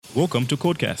Welcome to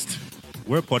Codecast.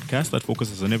 We're a podcast that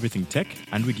focuses on everything tech,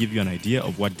 and we give you an idea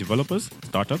of what developers,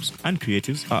 startups, and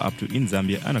creatives are up to in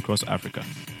Zambia and across Africa.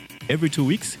 Every 2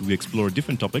 weeks, we explore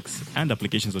different topics and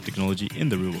applications of technology in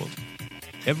the real world.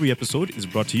 Every episode is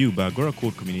brought to you by Agora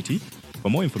Code Community. For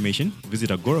more information, visit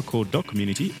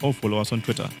agoracode.community or follow us on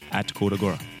Twitter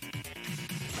 @CodeAgora.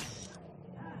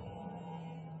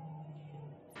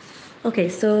 Okay,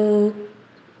 so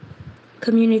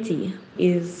community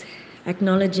is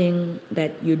acknowledging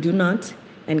that you do not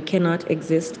and cannot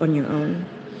exist on your own.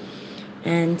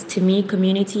 And to me,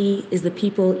 community is the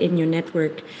people in your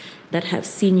network that have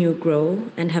seen you grow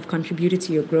and have contributed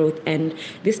to your growth. And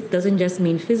this doesn't just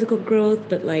mean physical growth,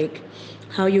 but like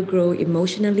how you grow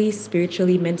emotionally,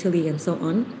 spiritually, mentally, and so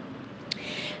on.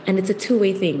 And it's a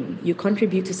two-way thing. You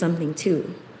contribute to something too,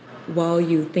 while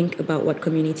you think about what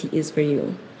community is for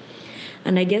you.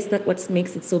 And I guess that's what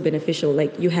makes it so beneficial.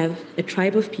 Like you have a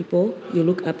tribe of people you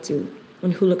look up to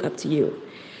and who look up to you.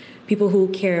 People who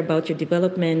care about your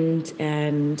development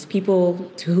and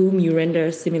people to whom you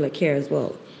render similar care as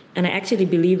well. And I actually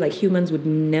believe like humans would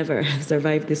never have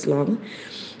survived this long.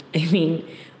 I mean,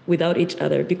 without each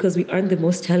other, because we aren't the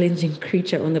most challenging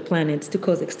creature on the planet to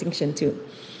cause extinction too.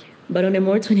 But on a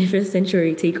more 21st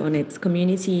century take on it,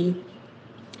 community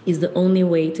is the only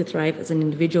way to thrive as an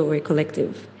individual or a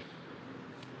collective.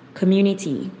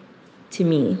 Community, to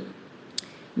me,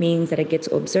 means that I get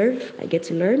to observe, I get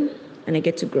to learn, and I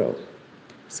get to grow.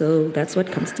 So that's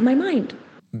what comes to my mind.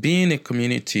 Being a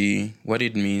community, what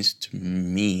it means to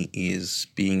me is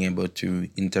being able to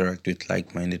interact with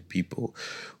like-minded people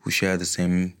who share the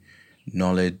same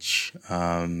knowledge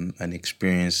and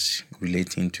experience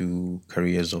relating to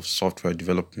careers of software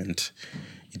development.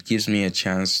 It gives me a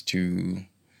chance to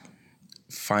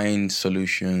find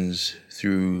solutions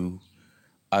through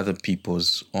other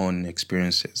people's own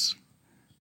experiences.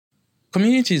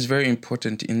 Community is very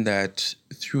important in that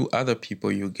through other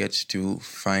people you get to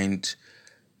find,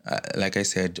 like I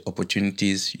said,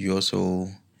 opportunities. You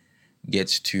also get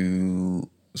to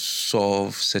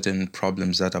solve certain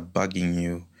problems that are bugging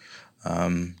you,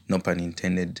 no pun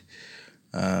intended.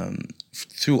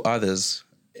 Through others,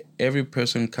 every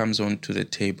person comes onto the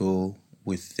table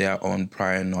with their own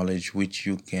prior knowledge, which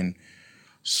you can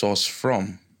source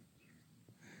from.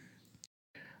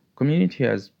 Community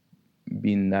has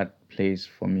been that place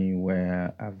for me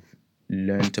where I've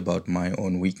learned about my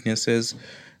own weaknesses,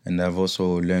 and I've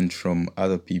also learned from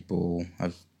other people.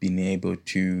 I've been able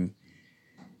to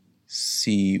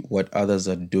see what others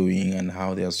are doing and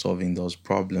how they are solving those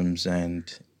problems,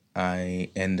 and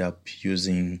I end up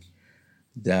using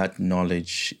that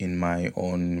knowledge in my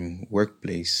own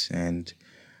workplace. And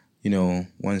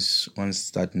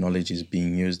once that knowledge is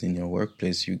being used in your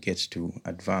workplace, you get to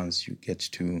advance, you get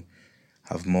to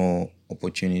have more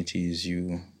opportunities,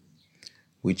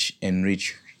 which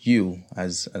enrich you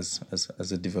as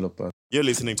a developer. You're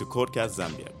listening to Codecast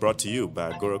Zambia, brought to you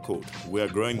by Agora Code. We are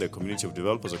growing the community of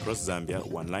developers across Zambia,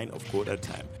 one line of code at a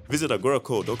time. Visit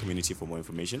agoracode.community for more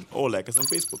information, or like us on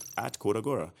Facebook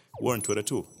 @CodeAgora. We're on Twitter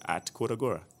too,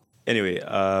 @CodeAgora. Anyway,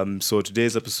 so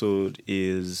today's episode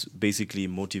is basically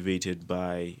motivated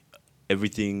by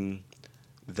everything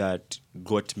that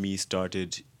got me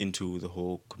started into the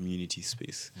whole community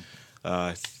space.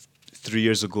 3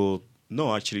 years ago,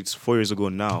 no, actually it's 4 years ago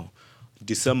now,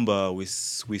 December, we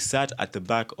sat at the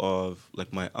back of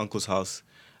like my uncle's house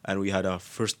and we had our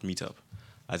first meetup.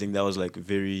 I think that was like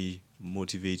very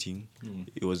motivating.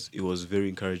 It was very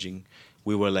encouraging.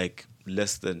 We were like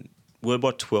we were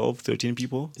about 12, 13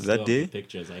 people that day.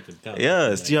 Pictures I could tell.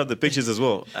 Yeah, still have the pictures as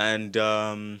well. And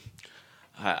I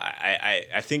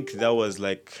think that was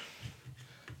like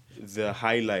the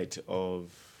highlight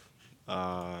of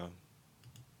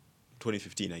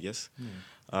 2015, I guess.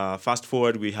 Fast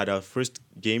forward, we had our first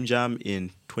game jam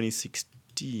in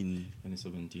 2016.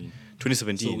 2017,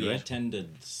 So we right?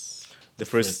 attended The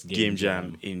first game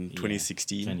jam in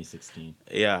 2016. 2016.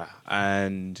 Yeah,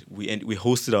 and we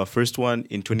hosted our first one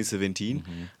in 2017,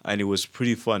 and it was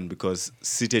pretty fun because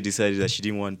Sita decided that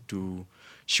she wanted to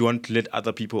let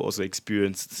other people also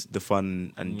experience the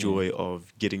fun and joy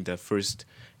of getting their first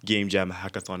game jam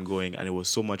hackathon going, and it was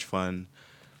so much fun.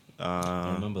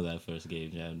 I remember that first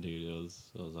game jam, dude. It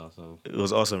was awesome. It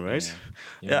was awesome, right?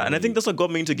 Yeah, and I think that's what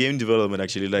got me into game development,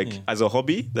 actually. Like, as a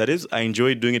hobby, that is, I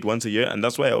enjoy doing it once a year, and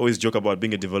that's why I always joke about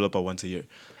being a developer once a year.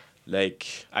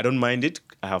 Like, I don't mind it.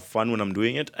 I have fun when I'm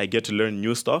doing it. I get to learn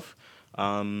new stuff.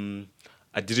 I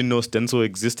didn't know Stencil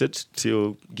existed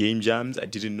till game jams. I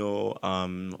didn't know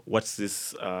what's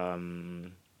this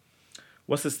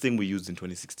thing we used in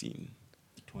 2016?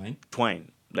 Twine.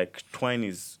 Twine. Like, Twine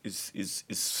is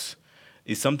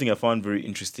is something I found very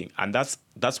interesting, and that's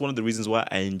one of the reasons why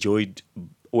I enjoyed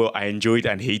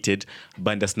and hated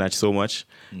Bandersnatch so much.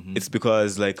 It's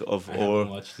because like of I haven't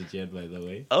watched it yet, by the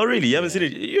way. Oh really? You haven't seen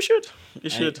it? You should. You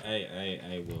should.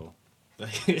 I will.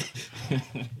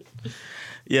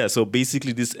 Yeah. So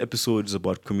basically, this episode is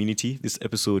about community. This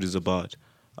episode is about,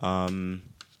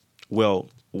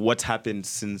 what happened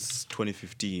since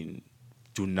 2015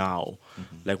 to now.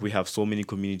 Like we have so many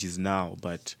communities now,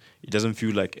 but it doesn't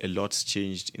feel like a lot's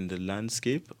changed in the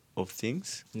landscape of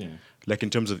things. Yeah. Like in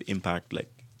terms of impact, like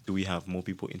do we have more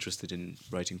people interested in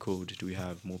writing code? Do we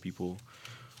have more people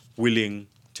willing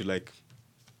to like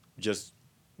just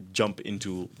jump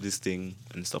into this thing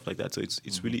and stuff like that? So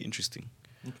it's really interesting.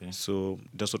 Okay. So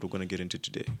that's what we're going to get into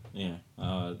today. Yeah.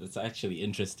 It's actually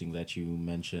interesting that you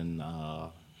mention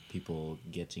people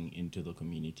getting into the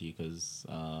community because,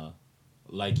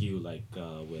 like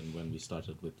when we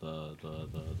started with the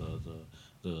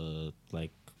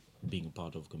like being a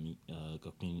part of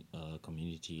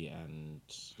community and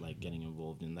like getting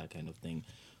involved in that kind of thing,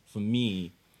 for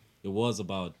me, it was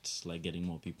about like getting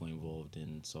more people involved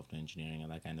in software engineering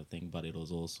and that kind of thing, but it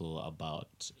was also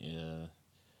about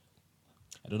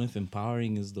I don't know if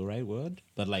empowering is the right word,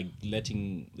 but like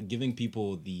giving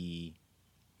people the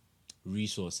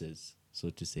resources, so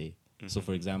to say. So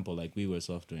for example, like we were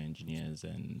software engineers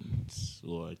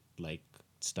or like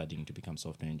studying to become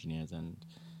software engineers, and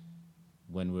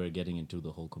when we were getting into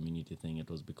the whole community thing, it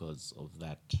was because of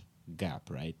that gap,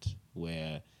 right?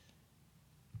 Where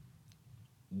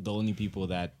the only people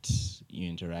that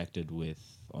you interacted with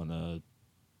on a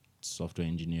software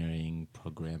engineering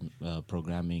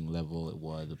programming level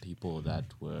were the people that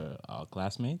were our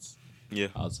classmates. Yeah.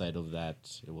 Outside of that,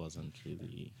 it wasn't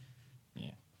really,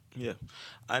 yeah. Yeah.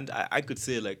 And I could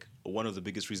say like one of the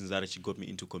biggest reasons that actually got me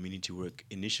into community work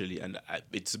initially, and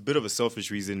it's a bit of a selfish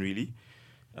reason really,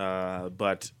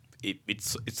 but it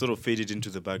sort of faded into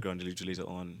the background a little later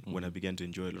on when I began to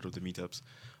enjoy a lot of the meetups,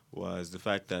 was the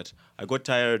fact that I got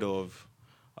tired of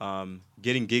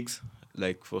getting gigs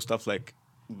like for stuff like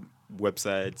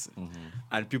websites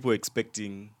and people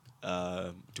expecting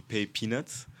to pay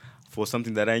peanuts for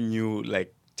something that I knew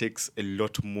like takes a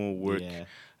lot more work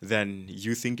than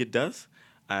you think it does.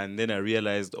 And then I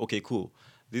realized, okay, cool.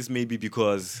 This may be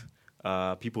because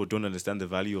people don't understand the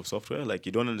value of software. Like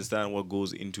you don't understand what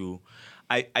goes into.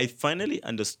 I finally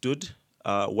understood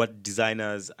what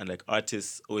designers and like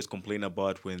artists always complain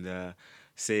about when they're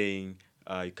saying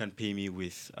you can't pay me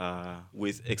with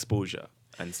exposure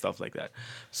and stuff like that.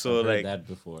 So I've heard like that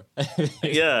before.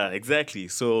 yeah, exactly.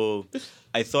 So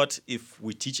I thought if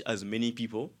we teach as many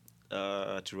people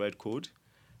to write code,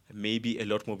 maybe a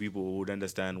lot more people would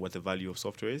understand what the value of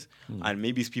software is, and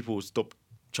maybe people would stop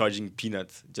charging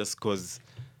peanuts just because,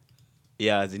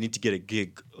 they need to get a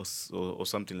gig or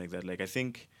something like that. Like I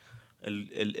think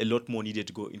a lot more needed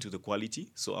to go into the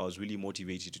quality. So I was really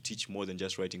motivated to teach more than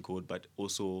just writing code, but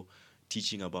also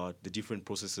teaching about the different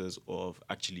processes of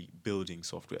actually building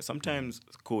software. Sometimes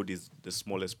code is the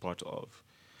smallest part of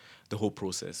the whole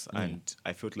process, and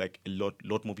I felt like a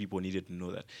lot more people needed to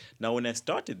know that. Now, when I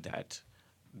started that,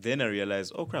 then I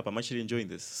realized, oh crap, I'm actually enjoying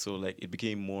this. So like it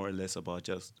became more or less about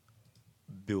just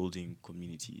building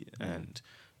community and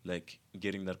like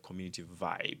getting that community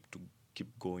vibe to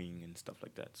keep going and stuff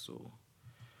like that.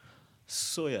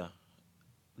 So yeah,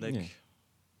 like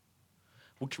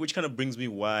which kind of brings me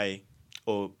why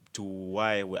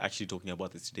we're actually talking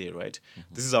about this today, right?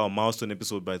 This is our milestone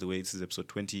episode, by the way. This is episode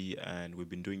 20, and we've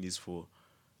been doing this for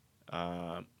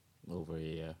Over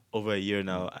a year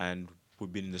now, and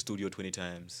we've been in the studio 20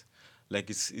 times. Like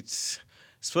it's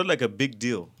felt like a big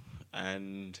deal,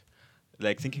 and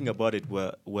like thinking about it,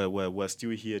 we're still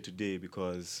here today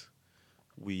because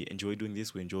we enjoy doing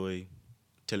this. We enjoy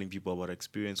telling people about our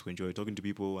experience. We enjoy talking to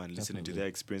people and listening to their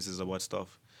experiences about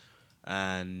stuff.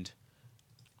 And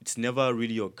it's never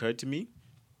really occurred to me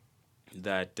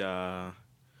that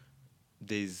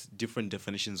there's different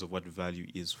definitions of what value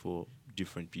is for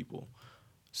different people.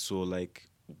 So like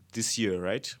this year,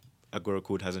 right? Agora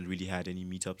Code hasn't really had any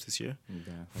meetups this year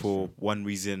for one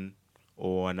reason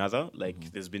or another.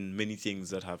 Like there's been many things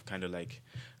that have kind of like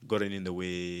gotten in the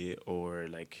way, or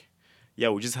like,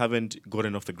 we just haven't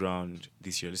gotten off the ground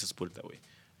this year. Let's just put it that way.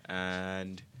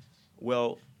 And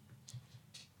well,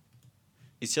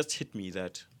 it's just hit me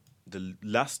that the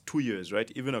last 2 years,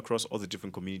 right, even across all the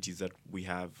different communities that we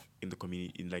have in the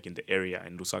community, in the area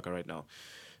in Lusaka right now,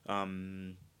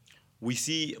 we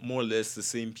see more or less the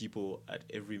same people at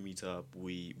every meetup.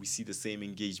 We see the same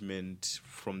engagement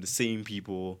from the same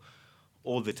people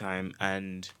all the time,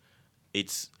 and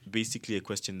it's basically a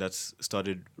question that's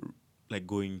started like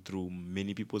going through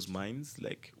many people's minds,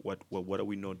 like what are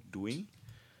we not doing?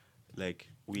 Like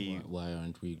Why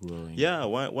aren't we growing? yeah,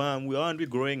 why aren't we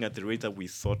growing at the rate that we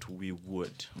thought we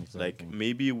would? Like Exactly.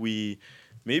 maybe we're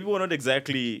not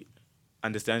exactly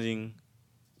understanding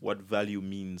what value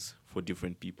means for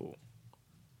different people.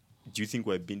 Do you think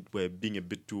we're being a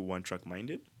bit too one track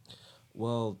minded?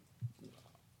 Well,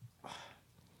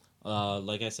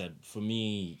 like I said, for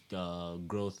me,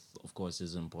 growth, of course,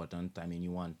 is important. I mean,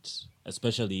 you want,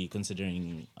 especially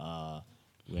considering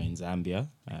we're in Zambia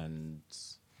and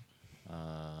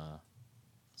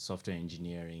software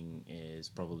engineering is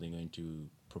probably going to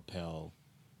propel,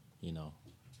 you know,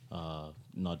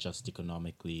 not just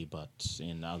economically, but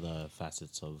in other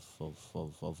facets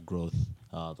of growth,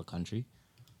 the country.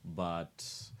 But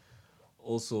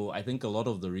also, I think a lot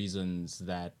of the reasons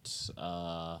that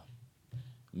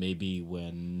maybe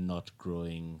we're not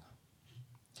growing,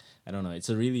 I don't know. It's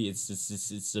a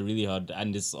really hard,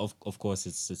 and it's of course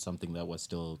it's something that we're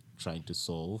still trying to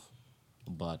solve.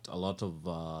 But a lot of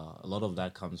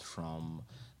that comes from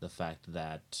the fact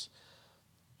that,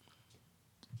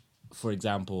 for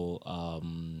example,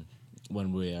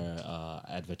 when we're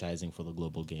advertising for the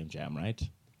Global Game Jam, right?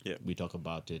 Yeah. We talk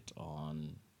about it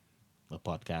on a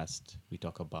podcast. We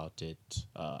talk about it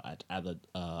at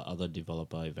other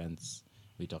developer events.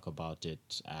 We talk about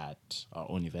it at our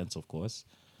own events, of course.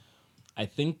 I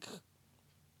think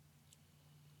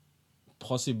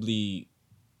possibly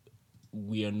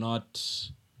we are not,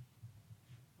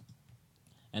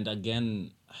 and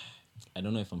again, I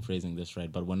don't know if I'm phrasing this right,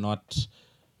 but we're not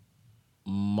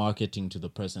marketing to the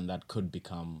person that could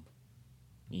become,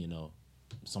 you know,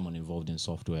 someone involved in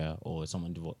software or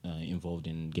someone involved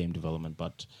in game development,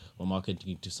 but we're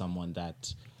marketing to someone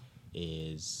that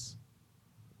is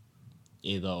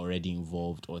either already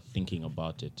involved or thinking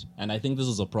about it. And I think this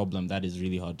is a problem that is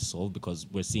really hard to solve because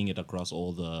we're seeing it across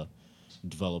all the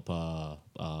developer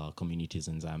communities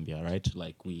in Zambia, right?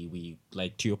 Like we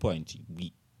like, to your point,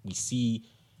 we see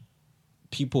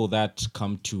people that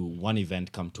come to one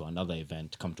event, come to another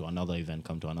event, come to another event,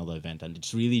 come to another event, and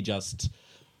it's really just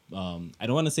I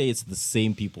don't want to say it's the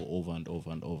same people over and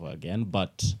over and over again,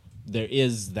 but there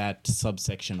is that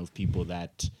subsection of people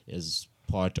that is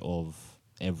part of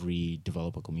every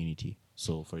developer community.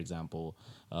 So, for example,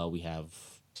 we have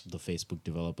the Facebook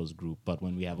developers group, but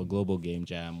when we have a global game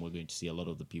jam, we're going to see a lot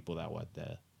of the people that were at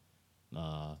the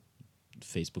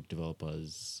Facebook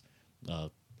developers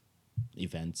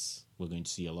events. We're going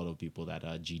to see a lot of people that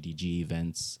are GDG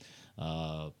events,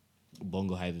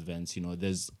 Bongo Hive events. You know,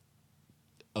 there's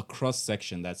a cross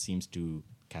section that seems to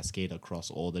cascade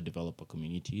across all the developer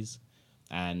communities,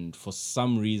 and for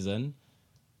some reason,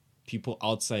 people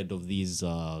outside of these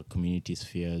community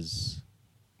spheres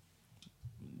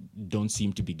don't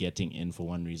seem to be getting in for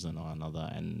one reason or another.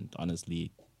 And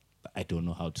honestly, I don't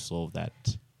know how to solve that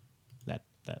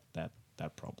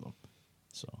problem.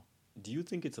 So, Do you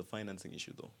think it's a financing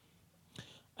issue though?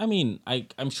 I mean,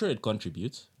 I'm sure it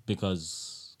contributes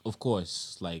because, of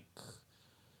course, like,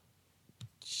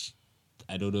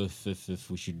 I don't know if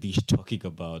we should be talking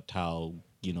about how,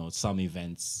 you know, some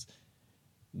events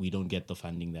we don't get the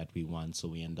funding that we want, so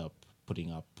we end up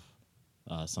putting up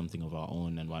something of our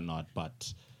own and whatnot.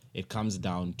 But it comes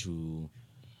down to,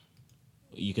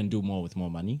 you can do more with more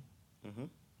money.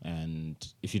 And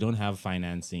if you don't have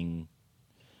financing,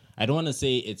 I don't want to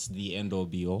say it's the end all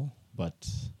be all, but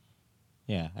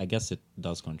yeah, I guess it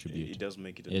does contribute. It does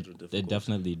make it a little difficult. It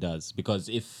definitely does, because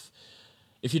if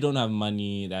you don't have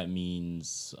money, that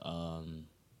means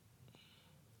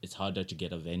it's harder to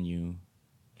get a venue,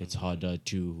 it's harder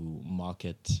to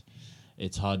market,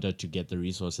 it's harder to get the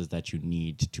resources that you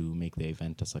need to make the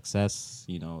event a success.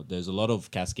 You know, there's a lot of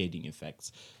cascading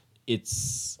effects.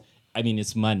 It's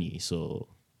money, so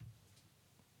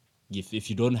if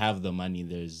you don't have the money,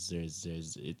 it's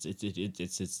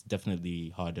definitely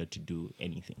harder to do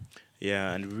anything.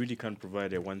 Yeah, and we really can't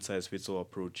provide a one-size-fits-all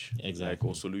approach, Exactly.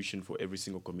 or solution for every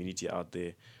single community out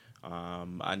there.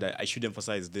 And I should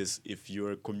emphasize this: if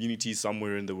you're a community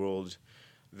somewhere in the world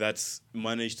that's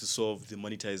managed to solve the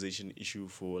monetization issue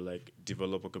for like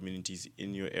developer communities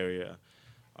in your area,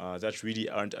 that really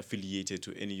aren't affiliated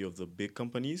to any of the big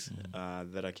companies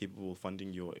that are capable of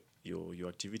funding your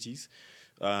activities,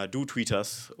 do tweet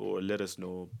us or let us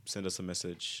know, send us a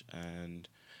message, and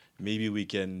maybe we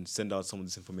can send out some of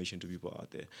this information to people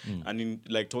out there. And in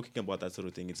like talking about that sort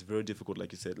of thing, it's very difficult,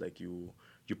 like you said, like you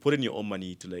put in your own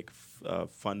money to like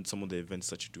fund some of the events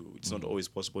that you do. It's not always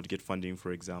possible to get funding,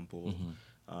 for example.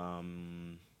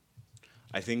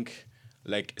 I think,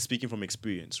 like, speaking from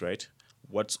experience, right?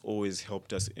 what's always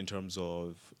helped us in terms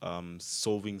of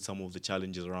solving some of the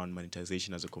challenges around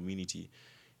monetization as a community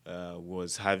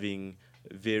was having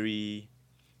very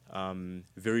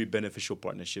very beneficial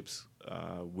partnerships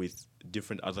with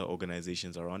different other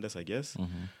organizations around us, I guess.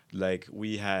 Like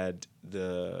we had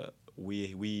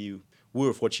we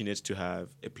were fortunate to have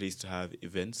a place to have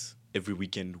events every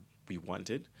weekend we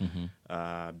wanted,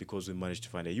 because we managed to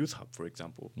find a youth hub, for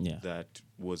example, Yeah. that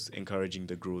was encouraging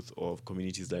the growth of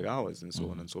communities like ours and so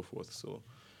on and so forth. So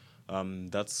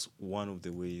that's one of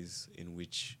the ways in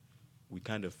which we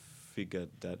kind of figured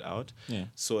that out. Yeah.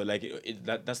 So like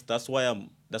that's why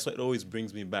it always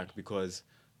brings me back, because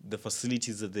the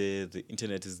facilities are there, the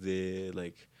internet is there,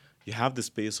 like you have the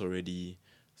space already.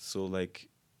 So like,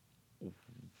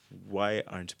 why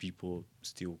aren't people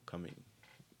still coming?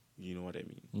 You know what I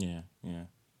mean? Yeah, yeah.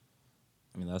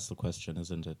 I mean, that's the question,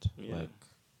 isn't it? Yeah. Like,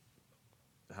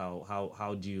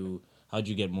 how do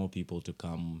you get more people to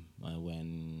come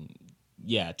when,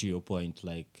 yeah, to your point,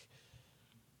 like,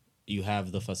 you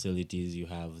have the facilities, you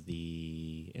have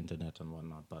the internet and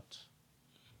whatnot, but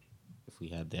if we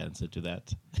had the answer to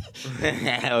that,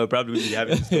 I would probably be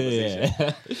having this conversation.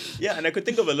 yeah, Yeah, and I could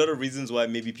think of a lot of reasons why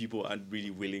maybe people aren't really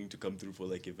willing to come through for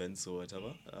like events or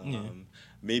whatever.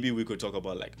 Maybe we could talk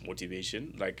about like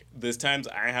motivation. Like there's times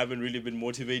I haven't really been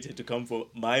motivated to come for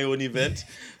my own event.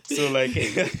 So like,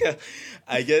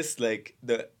 I guess like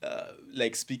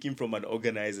like speaking from an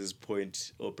organizer's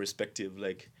point or perspective,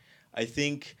 like I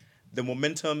think the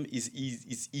momentum is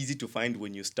easy to find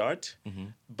when you start,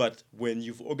 but when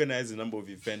you've organized a number of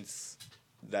events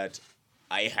that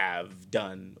I have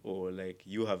done or like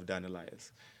you have done,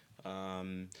 Elias,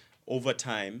 over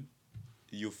time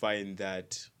you find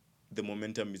that the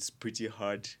momentum is pretty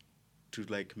hard to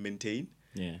like maintain.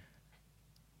 yeah.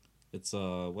 It's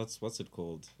what's it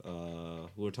called?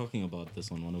 We were talking about this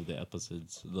on one of the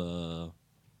episodes.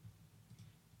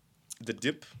 The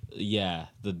dip. Yeah,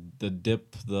 the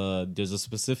dip. There's a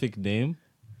specific name.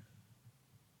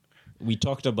 We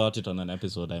talked about it on an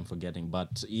episode. I'm forgetting,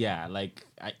 but yeah, like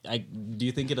I do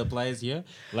you think it applies here?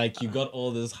 Like you got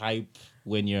all this hype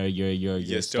when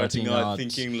you're starting out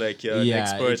thinking like you're an Yeah,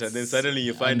 expert, and then it's- suddenly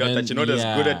you find and out that you're not as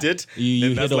good at it. You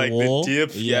then that's hit a like wall. the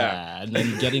dip. Yeah. And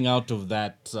then getting out of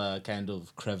that kind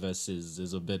of crevice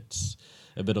is a bit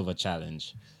of a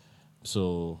challenge.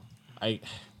 So I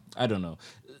don't know.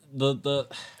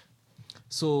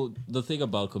 So the thing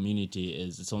about community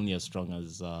is it's only as strong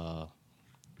as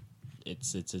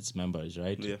its members,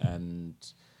 right? Yeah. And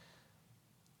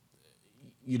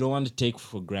you don't want to take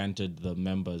for granted the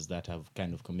members that have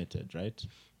kind of committed, right?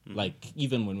 Like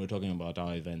even when we're talking about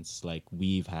our events, like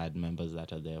we've had members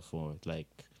that are there for like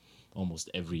almost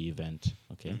every event,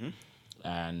 okay?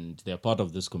 And they're part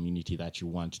of this community that you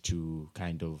want to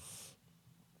kind of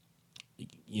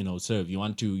serve. You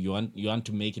want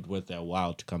to make it worth their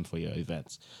while to come for your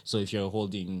events. So if you're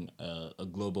holding a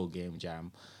global game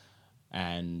jam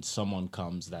and someone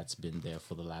comes that's been there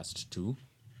for the last two,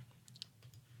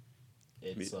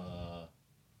 it's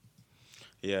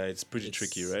Yeah, it's pretty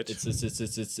tricky, right?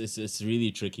 it's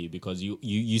really tricky because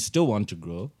you still want to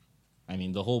grow. I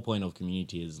mean, the whole point of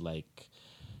community is like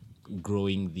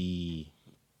growing the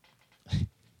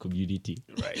community.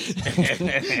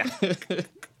 Right.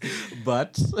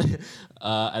 But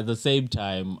at the same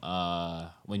time,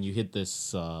 when you hit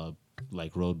this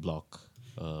like roadblock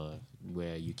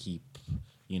where you keep,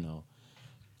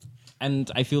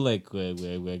 and I feel like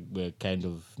we're kind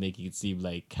of making it seem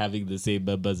like having the same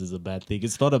members is a bad thing.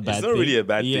 It's not a bad thing. It's not really a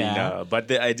bad thing Yeah. now, but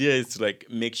the idea is to like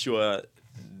make sure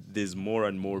there's more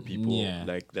and more people Yeah.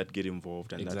 like that get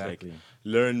involved and that Exactly. like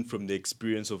learn from the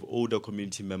experience of older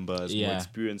community members, more Yeah.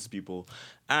 experienced people,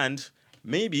 and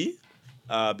maybe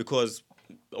because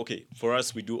okay, for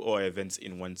us we do our events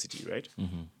in one city, right?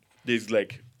 There's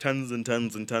like tons and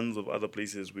tons and tons of other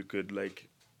places we could like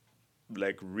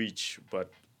reach,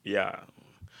 but yeah.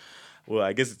 Well,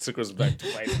 I guess it circles back to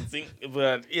licensing,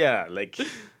 but yeah, like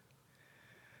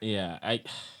Yeah,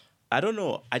 I don't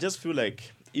know. I just feel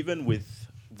like even with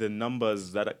the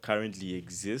numbers that currently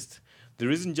exist,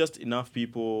 there isn't just enough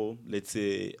people, let's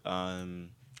say,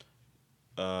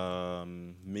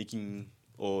 making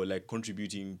or like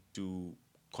contributing to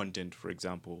content, for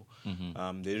example.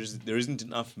 There isn't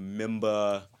enough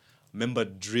member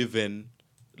driven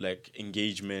like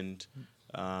engagement.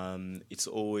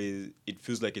 It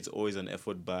feels like it's always an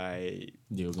effort by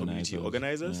The community organizers,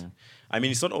 organizers. yeah. I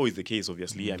mean, it's not always the case,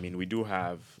 obviously. I mean, we do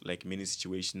have like many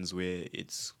situations where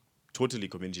it's totally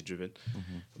community driven,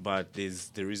 but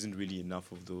there isn't really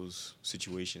enough of those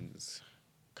situations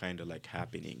kind of like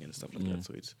happening and stuff like that.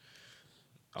 So it's,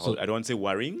 So- I don't want to say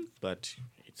worrying, but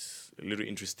it's a little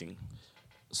interesting.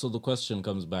 So the question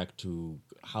comes back to,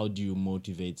 how do you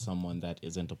motivate someone that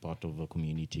isn't a part of a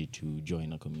community to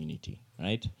join a community,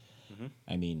 right?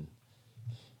 I mean,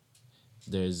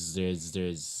 there's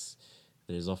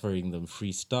offering them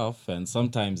free stuff, and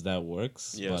sometimes that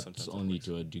works, Yeah, but sometimes that only works.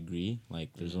 to a degree. Like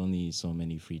there's only so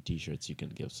many free T-shirts you can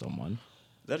give someone.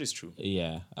 That is true.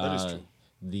 Yeah, That is true.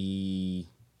 The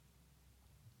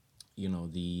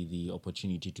the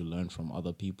opportunity to learn from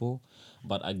other people,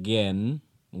 but again,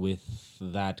 with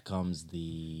that comes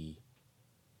the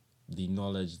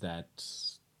knowledge that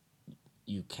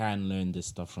you can learn this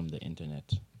stuff from the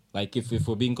internet. Like if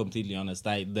we're being completely honest,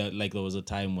 there was a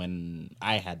time when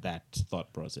I had that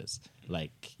thought process.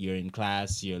 Like you're in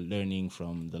class, you're learning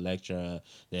from the lecturer,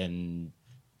 then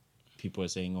people are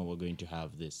saying, "Oh, we're going to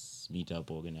have this meetup,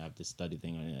 or we're going to have this study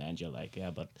thing," and you're like,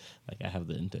 "Yeah, but like I have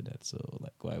the internet, so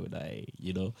like why would I?"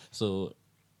 So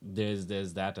there's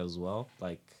that as well.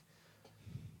 Like,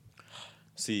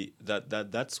 See,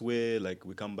 that's where like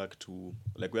we come back to,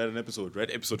 like, we had an episode, right?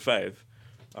 Episode 5.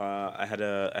 I had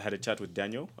a chat with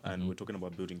Daniel, and we're talking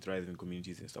about building thriving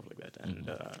communities and stuff like that.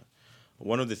 And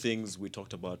one of the things we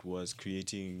talked about was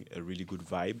creating a really good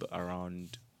vibe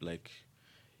around, like,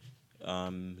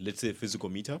 let's say a physical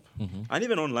meetup, and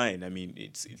even online. I mean,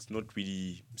 it's not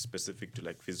really specific to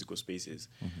like physical spaces.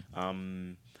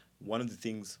 One of the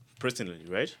things, personally,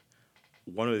 right?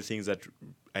 One of the things that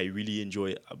I really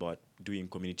enjoy about doing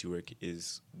community work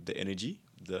is the energy,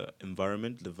 the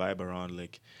environment, the vibe around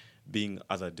like being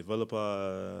other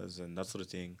developers and that sort of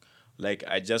thing. Like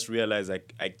I just realized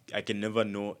like I can never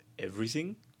know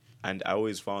everything, and I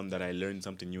always found that I learn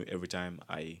something new every time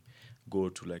I go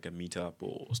to like a meetup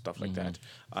or stuff like that.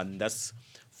 And that's,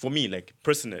 for me, like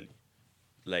personally,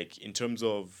 like in terms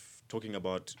of talking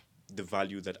about the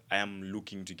value that I am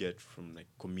looking to get from like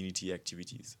community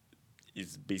activities,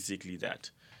 is basically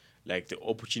that, like the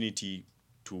opportunity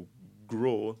to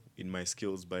grow in my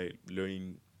skills by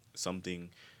learning something,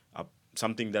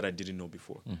 something that I didn't know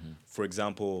before. For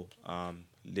example,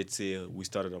 let's say we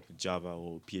started off with Java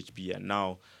or PHP, and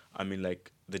now I'm in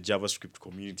like the JavaScript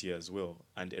community as well.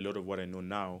 And a lot of what I know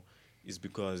now is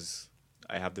because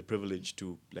I have the privilege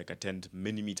to like attend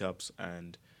many meetups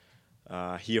and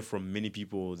hear from many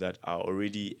people that are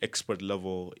already expert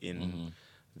level in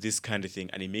this kind of thing,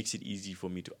 and it makes it easy for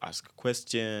me to ask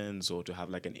questions or to have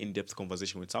like an in-depth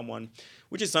conversation with someone,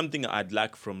 which is something I'd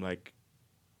lack from like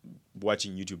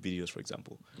watching YouTube videos, for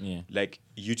example. Yeah. Like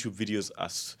YouTube videos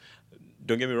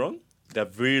don't get me wrong, they're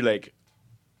very like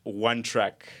one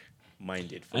track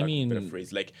minded, for I lack of a better mean-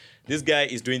 phrase. Like this guy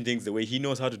is doing things the way he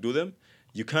knows how to do them.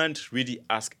 You can't really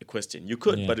ask a question. You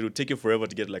could, Yeah. but it would take you forever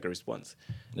to get like a response.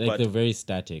 like But they're very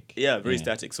static. yeah, very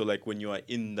static. So like when you are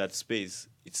in that space,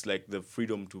 it's like the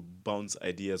freedom to bounce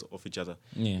ideas off each other.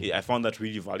 Yeah. I found that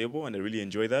really valuable, and I really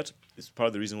enjoy that. It's part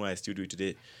of the reason why I still do it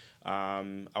today.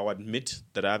 I'll admit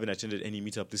that I haven't attended any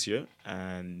meetup this year,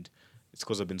 and it's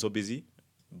because I've been so busy.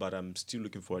 But I'm still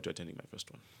looking forward to attending my first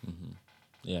one.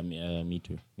 Yeah, me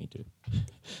too. Me too.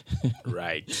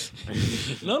 Right.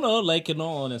 No, like in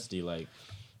all honesty, like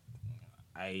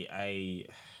I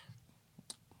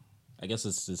guess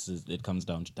it comes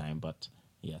down to time, but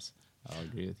yes, I'll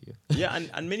agree with you. Yeah,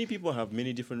 and many people have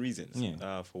many different reasons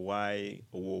Yeah. for why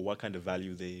or what kind of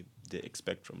value they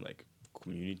expect from like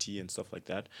community and stuff like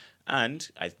that. And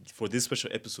for this special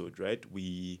episode, right,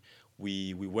 we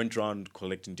went around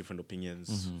collecting different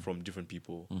opinions from different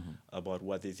people about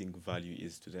what they think value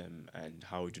is to them and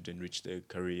how it would enrich their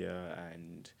career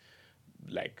and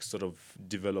like sort of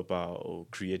developer or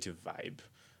creative vibe.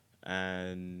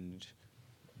 And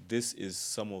this is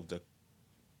some of the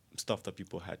stuff that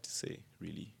people had to say,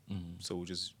 really. So we'll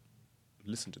just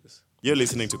listen to this. You're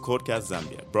listening to Codecast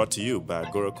Zambia, brought to you by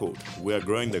Agora Code. We are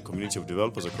growing the community of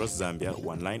developers across Zambia,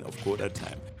 one line of code at a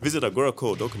time. Visit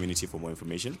agoracode.community for more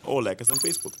information, or like us on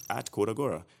Facebook at Code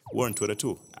Agora. We're on Twitter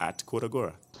too, at Code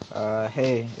Agora.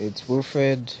 Hey, it's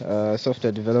Wilfred,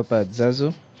 software developer at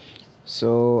Zazu.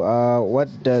 So, what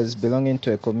does belonging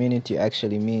to a community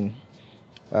actually mean?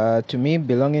 To me,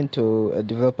 belonging to a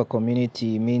developer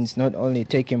community means not only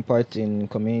taking part in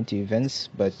community events,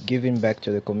 but giving back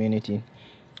to the community.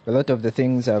 A lot of the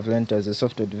things I've learned as a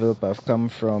software developer have come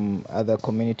from other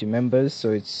community members,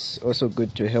 so it's also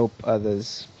good to help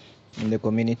others in the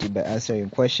community by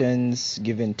answering questions,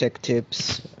 giving tech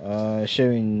tips,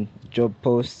 sharing job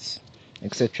posts,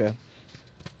 etc.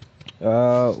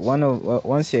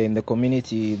 Once you're in the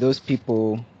community, those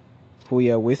people who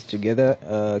you're with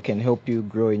together can help you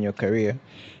grow in your career,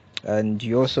 and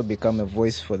you also become a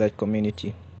voice for that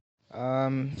community.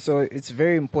 So it's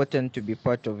very important to be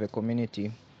part of a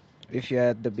community. If you're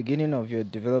at the beginning of your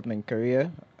development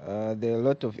career, there are a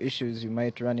lot of issues you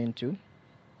might run into,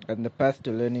 and the path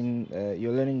to learning,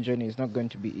 your learning journey is not going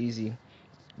to be easy.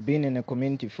 Being in a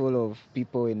community full of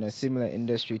people in a similar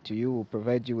industry to you will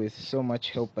provide you with so much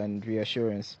help and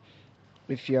reassurance.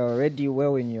 If you're already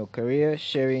well in your career,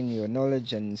 sharing your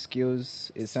knowledge and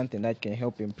skills is something that can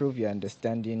help improve your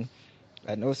understanding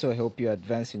and also help you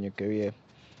advance in your career.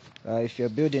 If you're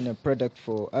building a product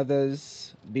for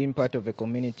others, being part of a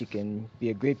community can be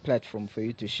a great platform for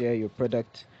you to share your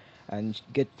product and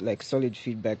get like solid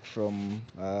feedback from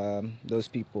those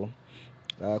people.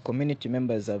 Community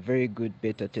members are very good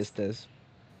beta testers.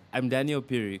 I'm Daniel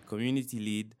Piri, community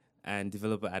lead and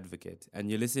developer advocate, and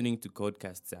you're listening to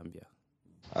Codecast Zambia.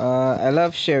 I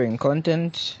love sharing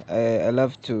content. I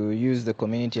love to use the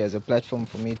community as a platform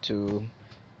for me to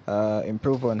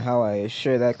improve on how I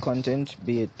share that content,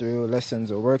 be it through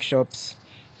lessons or workshops,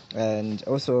 and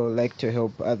also like to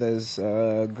help others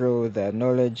grow their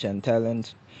knowledge and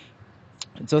talent.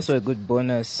 It's also a good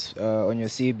bonus on your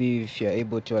CB if you're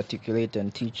able to articulate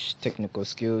and teach technical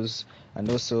skills and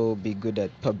also be good at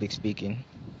public speaking.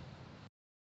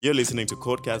 You're listening to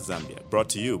Codecast Zambia, brought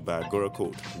to you by Agora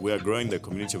Code. We are growing the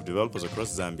community of developers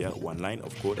across Zambia, one line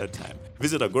of code at a time.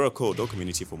 Visit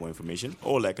agoracode.community for more information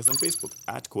or like us on Facebook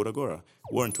at Code Agora.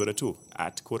 We're on Twitter too,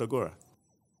 at Code Agora.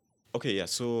 Okay, yeah,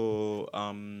 so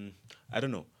I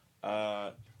don't know.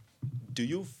 Do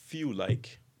you feel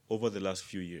like over the last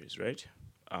few years, right,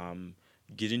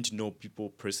 getting to know people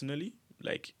personally?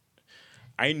 Like,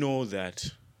 I know that,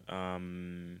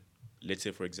 let's say,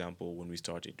 for example, when we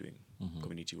started doing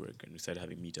community work and we started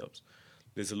having meetups,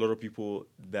 there's a lot of people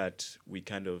that we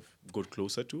kind of got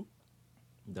closer to.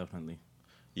 Definitely.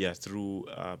 Yeah, through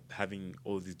having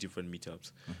all these different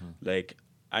meetups. Like,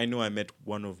 I know I met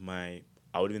one of my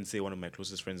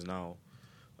closest friends now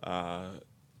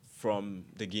from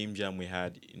the game jam we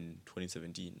had in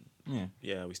 2017.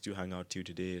 Yeah, we still hang out till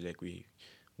today. Like, we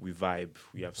vibe.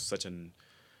 We have such an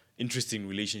interesting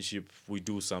relationship. We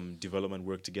do some development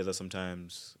work together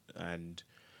sometimes, and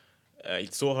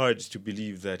it's so hard to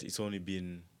believe that it's only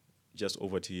been just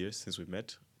over 2 years since we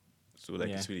met. So like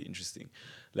it's really interesting.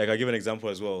 Like, I'll give an example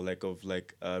as well, like of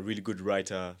like a really good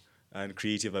writer and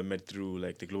creative I met through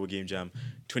like the Global Game Jam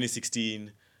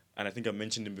 2016, and I think I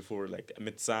mentioned him before. Like, I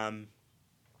met Sam,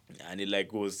 and it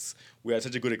like we had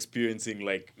such a good experience in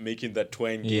like making that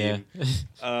twine game.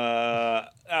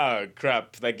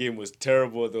 Crap, that game was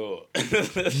terrible though.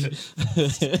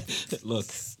 Look,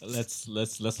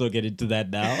 let's not get into that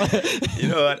now. You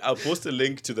know what? I'll post a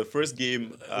link to the first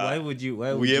game Why would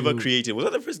we ever created. Was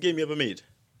that the first game you ever made?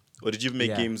 Or did you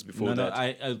make games before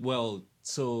that? Well,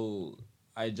 so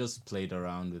I just played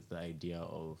around with the idea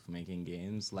of making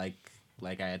games. Like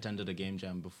I attended a game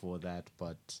jam before that,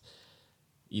 but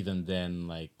even then,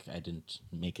 like, I didn't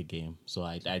make a game. So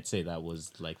I'd say that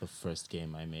was like the first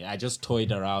game I made. I just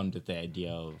toyed around with the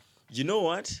idea of... You know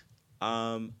what?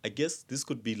 I guess this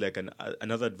could be like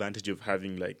another advantage of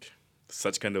having like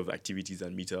such kind of activities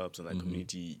and meetups and like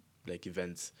community like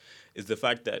events, is the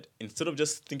fact that instead of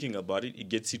just thinking about it, it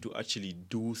gets you to actually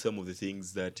do some of the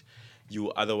things that you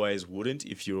otherwise wouldn't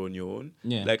if you're on your own.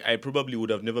 Yeah. Like, I probably would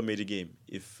have never made a game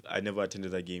if I never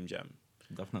attended that game jam.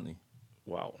 Definitely.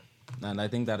 Wow. And I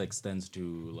think that extends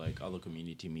to like other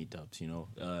community meetups, you know,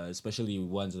 especially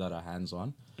ones that are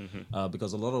hands-on,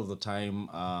 because a lot of the time,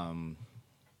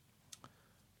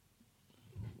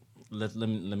 let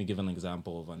me give an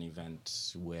example of an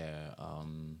event where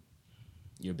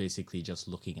you're basically just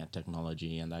looking at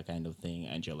technology and that kind of thing,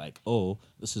 and you're like, oh,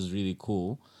 this is really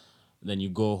cool. Then you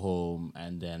go home,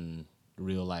 and then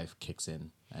real life kicks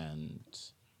in, and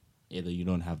either you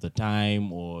don't have the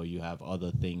time or you have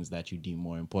other things that you deem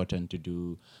more important to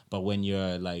do. But when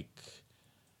you're like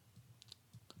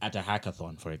at a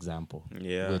hackathon, for example.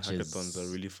 Yeah, hackathons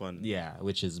are really fun. Yeah,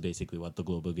 which is basically what the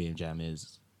Global Game Jam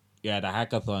is. You're at a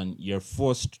hackathon, you're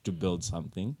forced to build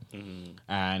something.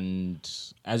 And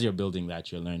as you're building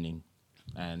that, you're learning.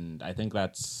 And I think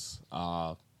that's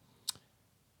one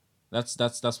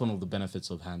of the benefits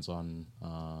of hands-on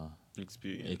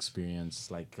experience,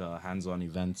 like hands-on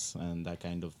events and that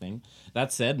kind of thing.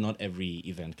 That said, not every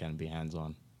event can be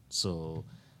hands-on. So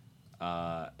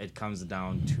it comes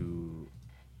down to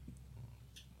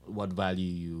what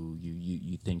value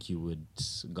you think you would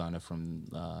garner from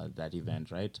that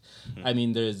event, right? I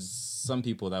mean, there's some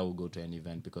people that will go to an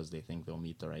event because they think they'll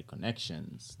meet the right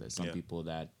connections. There's some people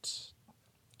that,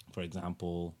 for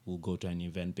example, will go to an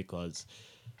event because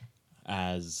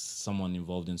as someone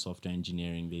involved in software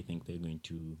engineering, they think they're going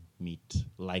to meet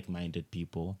like-minded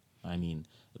people. I mean,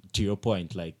 to your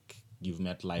point, like, you've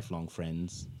met lifelong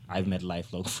friends. I've met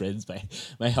lifelong friends.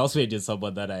 My housemate is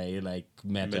someone that I like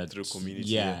met at, through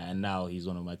community, yeah, and now he's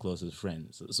one of my closest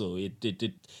friends. So it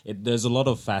there's a lot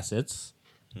of facets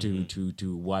to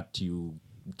what you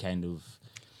kind of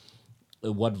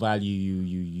what value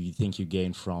you think you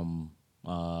gain from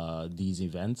these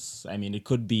events. I mean, it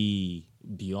could be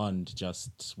beyond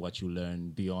just what you learn,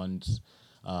 beyond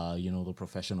the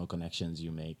professional connections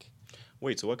you make.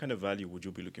 Wait, so what kind of value would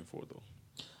you be looking for, though?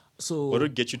 So What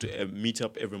would get you to meet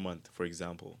up every month, for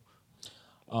example?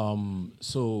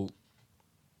 So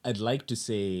I'd like to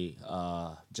say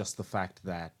just the fact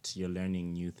that you're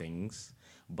learning new things,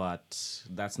 but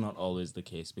that's not always the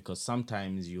case, because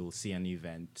sometimes you'll see an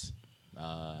event,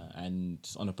 and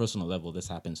on a personal level, this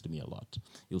happens to me a lot.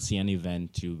 You'll see an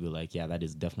event, you'll be like, yeah, that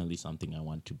is definitely something I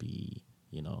want to be,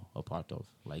 a part of.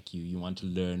 Like you want to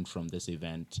learn from this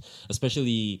event,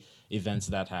 especially events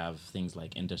that have things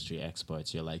like industry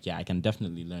experts. You're like, yeah, I can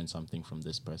definitely learn something from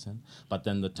this person. But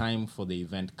then the time for the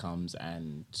event comes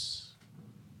and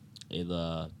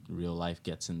either real life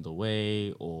gets in the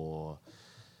way, or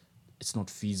it's not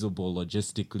feasible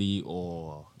logistically,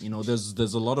 or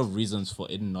there's a lot of reasons for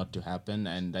it not to happen.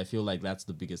 And I feel like that's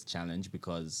the biggest challenge,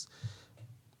 because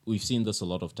we've seen this a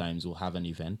lot of times. We'll have an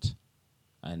event,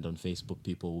 and on Facebook,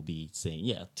 people will be saying,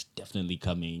 yeah, definitely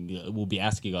coming. We'll be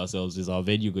asking ourselves, is our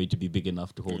venue going to be big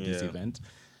enough to hold this Yeah. event?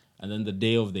 And then the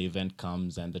day of the event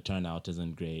comes and the turnout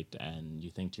isn't great. And you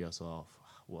think to yourself,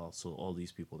 well, so all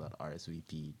these people that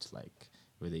RSVP'd, like,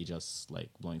 were they just like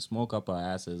blowing smoke up our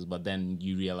asses? But then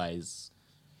you realize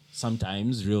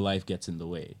sometimes real life gets in the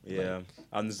way. Yeah, Like,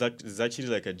 and there's actually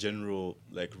like a general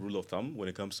like rule of thumb when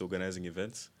it comes to organizing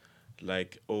events.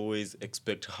 Like, always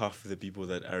expect half the people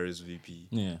that RSVP.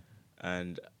 yeah.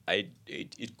 And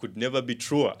it could never be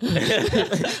truer.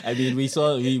 I mean,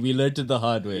 we learned it the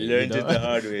hard way. Learned you it know? the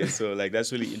hard way. So like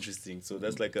that's really interesting. So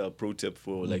that's like a pro tip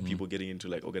for like people getting into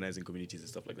like organizing communities and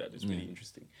stuff like that. It's really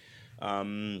interesting.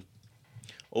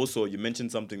 Also, you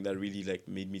mentioned something that really like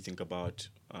made me think about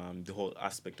the whole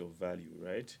aspect of value,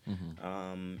 right?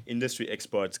 Industry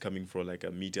experts coming for like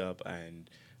a meetup, and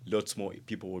lots more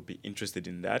people would be interested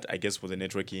in that, I guess, for the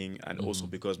networking, and also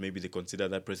because maybe they consider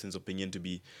that person's opinion to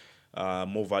be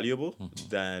more valuable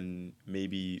than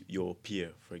maybe your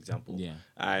peer, for example. Yeah.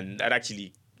 And that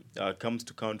actually comes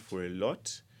to count for a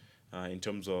lot in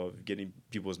terms of getting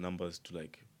people's numbers to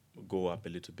like go up a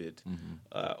little bit.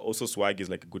 Also, swag is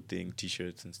like a good thing,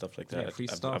 t-shirts and stuff like that. Yeah, free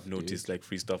I've stuff, noticed dude. like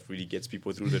free stuff really gets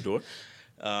people through the door.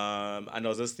 And I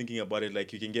was just thinking about it,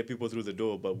 like you can get people through the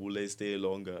door, but will they stay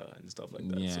longer and stuff like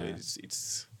that? So Yeah.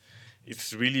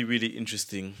 it's really, really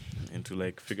interesting, and to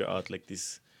like figure out like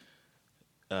this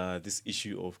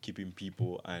issue of keeping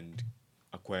people and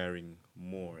acquiring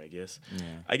more, I guess. Yeah.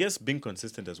 I guess being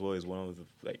consistent as well is one of the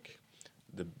like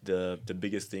the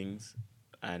biggest things,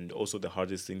 and also the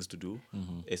hardest things to do,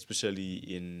 especially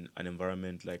in an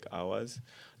environment like ours.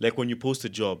 Like when you post a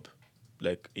job,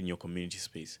 like in your community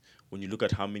space, when you look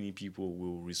at how many people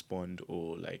will respond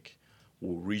or like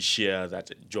will reshare that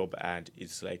job ad,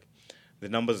 it's like the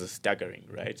numbers are staggering,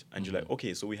 right? And you're like,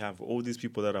 okay, so we have all these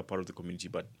people that are part of the community,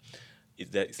 but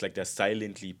it's like they're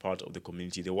silently part of the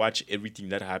community. They watch everything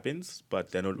that happens,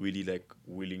 but they're not really like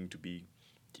willing to be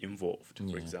involved, for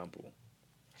Yeah. example.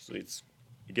 So it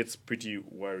gets pretty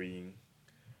worrying.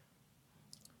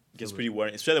 It gets pretty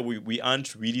worrying. Especially that we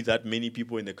aren't really that many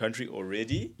people in the country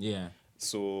already. Yeah.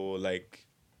 So like,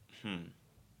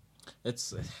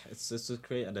 It's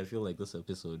great, and I feel like this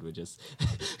episode we're just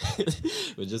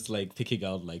we're just like picking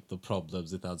out like the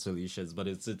problems without solutions, but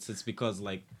it's because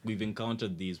like we've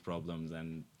encountered these problems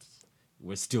and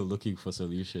we're still looking for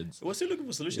solutions. we're still looking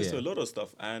for solutions to Yeah. a lot of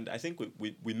stuff. And I think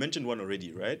we mentioned one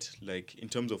already, right? Like in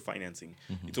terms of financing,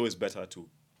 it's always better to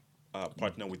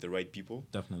partner with the right people.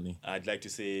 Definitely. I'd like to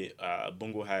say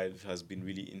Bongo Hive has been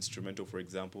really instrumental, for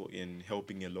example, in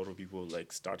helping a lot of people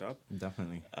like start up.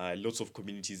 Definitely. Lots of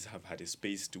communities have had a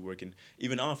space to work in.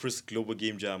 Even our first global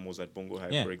game jam was at Bongo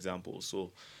Hive, Yeah. for example.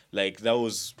 So, like that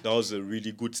was a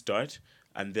really good start.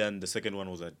 And then the second one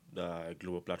was at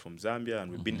Global Platform Zambia, and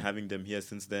we've been having them here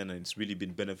since then, and it's really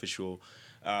been beneficial.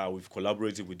 We've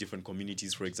collaborated with different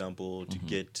communities, for example, to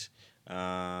get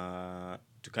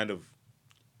to kind of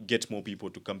get more people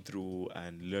to come through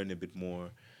and learn a bit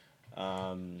more.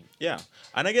 Yeah,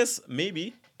 and I guess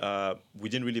maybe we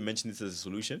didn't really mention this as a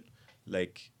solution.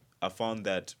 Like I found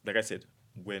that, like I said,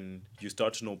 when you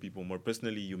start to know people more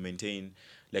personally, you maintain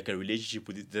like a relationship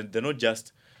with it. They're not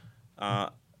just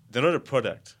they're not a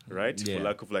product, right? Yeah. For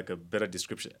lack of like a better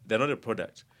description, they're not a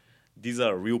product. These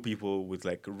are real people with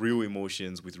like real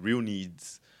emotions, with real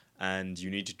needs, and you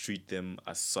need to treat them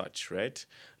as such, right?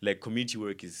 Like community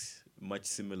work is much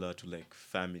similar to like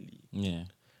family. Yeah.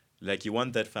 Like you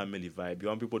want that family vibe. You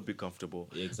want people to be comfortable.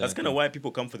 That's kind Exactly. of why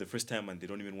people come for the first time and they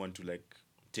don't even want to like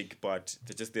take part.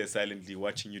 They're just there silently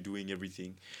watching you doing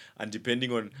everything. And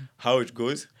depending on how it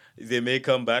goes, they may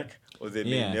come back or they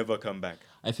may Yeah. never come back.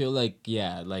 I feel like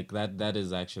like that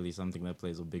is actually something that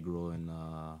plays a big role in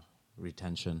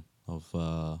retention of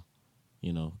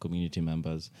community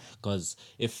members, because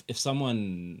if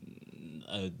someone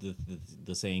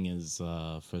the saying is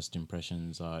first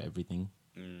impressions are everything.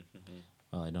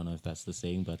 Well, I don't know if that's the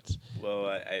saying, but Well,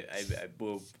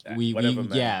 well, we whatever,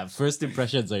 man. yeah, first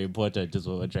impressions are important is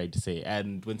what we're trying to say.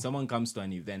 And when someone comes to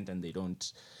an event and they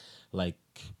don't like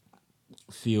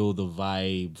feel the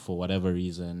vibe for whatever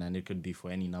reason, and it could be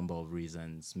for any number of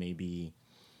reasons, maybe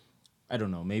I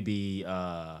don't know, maybe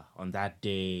on that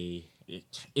day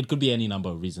it could be any number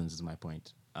of reasons is my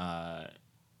point.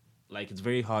 Like it's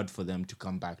very hard for them to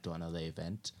come back to another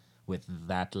event with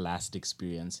that last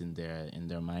experience in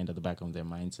their mind, at the back of their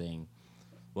mind, saying,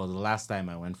 well, the last time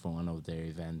I went for one of their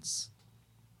events,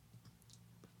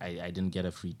 I didn't get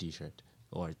a free t-shirt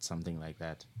or it's something like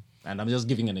that. And I'm just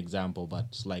giving an example,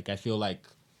 but like I feel like,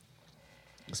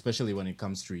 especially when it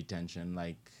comes to retention,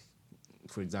 like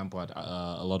for example at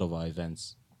a lot of our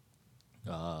events,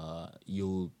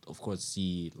 you'll of course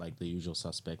see like the usual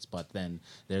suspects, but then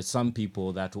there's some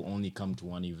people that will only come to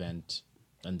one event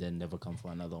and then never come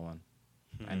for another one.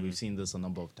 And we've seen this a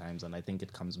number of times, and I think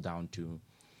it comes down to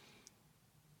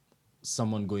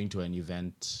someone going to an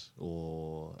event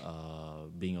or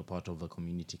being a part of a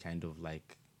community, kind of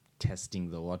like testing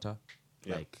the water.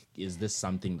 Yeah. Like, is this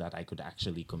something that I could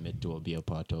actually commit to or be a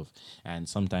part of? And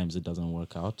sometimes it doesn't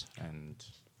work out. And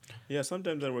Yeah,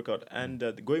 sometimes that work out. And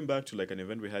going back to like an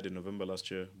event we had in November last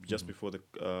year, just before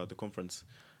the conference,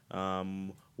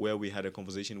 where we had a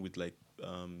conversation with like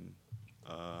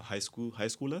high school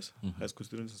students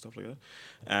and stuff like that.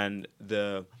 And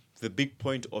the big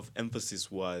point of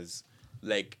emphasis was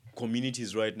like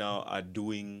communities right now are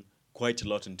doing quite a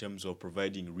lot in terms of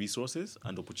providing resources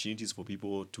and opportunities for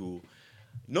people to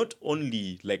not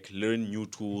only like learn new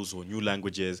tools or new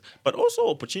languages, but also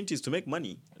opportunities to make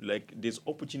money. Like there's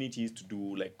opportunities to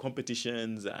do like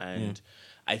competitions, and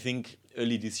I think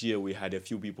early this year we had a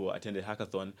few people attend a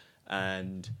hackathon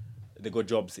and they got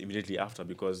jobs immediately after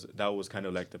because that was kind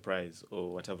of like the prize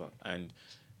or whatever. And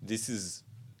this is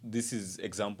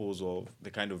examples of the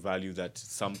kind of value that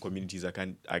some communities are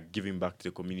giving back to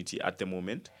the community at the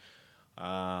moment.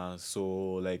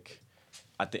 So like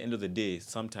at the end of the day,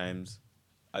 sometimes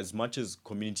as much as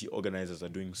community organizers are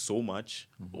doing so much,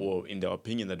 or in their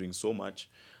opinion they're doing so much,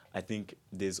 I think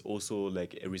there's also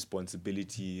like a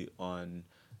responsibility on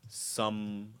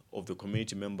some of the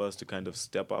community members to kind of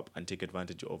step up and take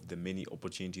advantage of the many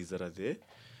opportunities that are there.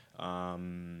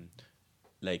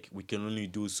 Like we can only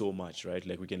do so much, right?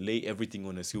 Like we can lay everything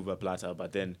on a silver platter,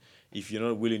 but then if you're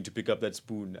not willing to pick up that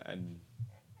spoon and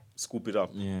scoop it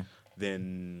up,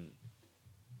 then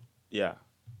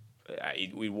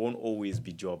it won't always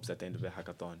be jobs at the end of the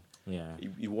hackathon.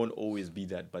 It won't always be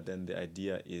that, but then the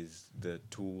idea is the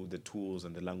tools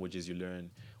and the languages you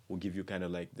learn will give you kind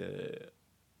of like the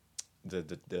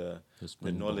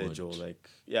knowledge, or like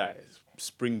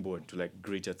springboard to like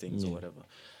greater things or whatever.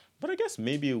 But I guess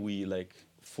maybe we like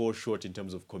fall short in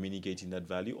terms of communicating that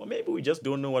value, or maybe we just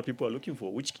don't know what people are looking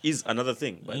for, which is another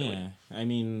thing, by the way. I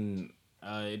mean,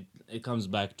 it comes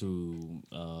back to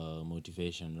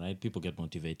motivation, right? People get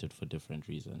motivated for different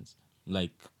reasons.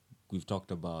 Like we've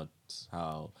talked about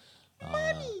how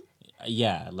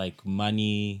like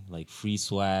money, like free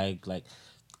swag. Like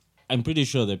I'm pretty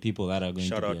sure there are people that are going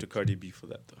Shout to out to Cardi B for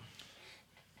that, though.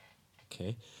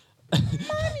 Okay.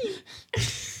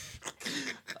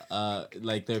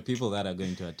 Like there are people that are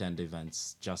going to attend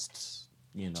events just,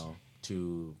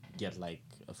 to get like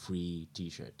a free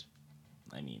t-shirt.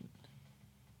 I mean,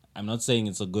 I'm not saying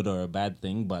it's a good or a bad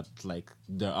thing, but like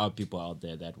there are people out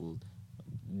there that will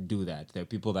do that. There are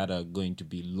people that are going to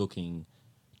be looking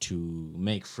to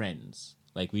make friends.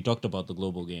 Like we talked about the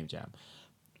Global Game Jam.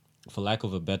 For lack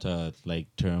of a better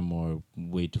like term or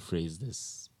way to phrase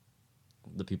this,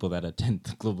 the people that attend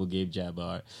the Global Game Jam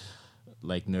are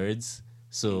like nerds.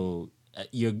 So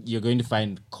you're going to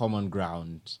find common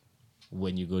ground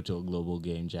when you go to a Global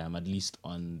Game Jam, at least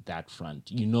on that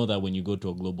front. You know that when you go to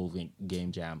a Global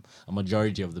Game Jam, a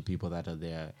majority of the people that are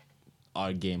there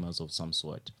are gamers of some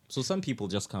sort. So some people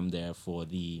just come there for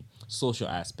the social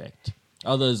aspect.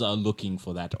 Others are looking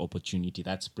for that opportunity,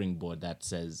 that springboard that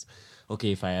says,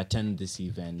 okay, if I attend this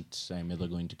event, I'm either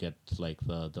going to get like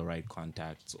the right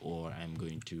contacts, or I'm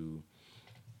going to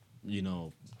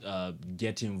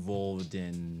get involved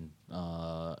in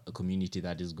a community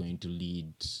that is going to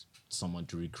lead someone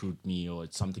to recruit me or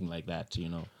something like that, you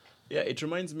know. Yeah, it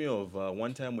reminds me of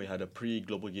one time we had a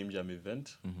pre-Global Game Jam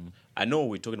event. I know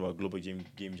we're talking about Global Game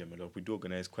Jam a lot. We do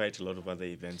organize quite a lot of other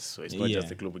events, so it's not Yeah. just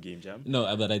the Global Game Jam.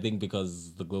 No, but I think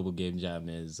because the Global Game Jam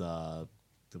is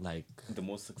like, The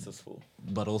most successful.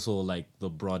 but also like the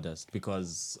broadest,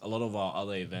 because a lot of our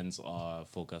other events are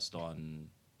focused on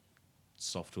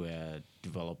software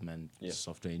development, Yeah.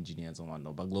 software engineers and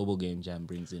whatnot. But Global Game Jam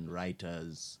brings in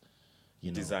writers, you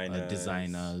know,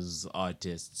 Designers.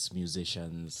 artists,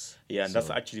 musicians. Yeah, and that's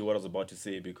So- actually what I was about to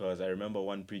say, because I remember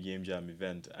one pre-Game Jam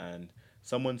event and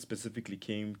someone specifically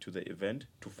came to the event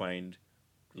to find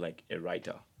like a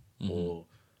writer. Or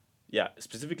yeah,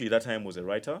 specifically that time was a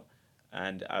writer.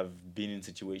 And I've been in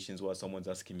situations where someone's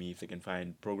asking me if they can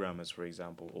find programmers, for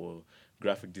example, or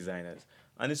graphic designers.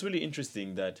 And it's really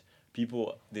interesting that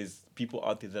there's people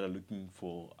out there that are looking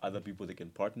for other people they can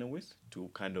partner with to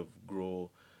kind of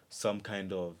grow some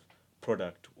kind of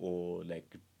product or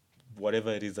like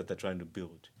whatever it is that they're trying to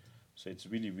build. So it's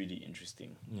really, really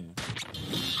interesting.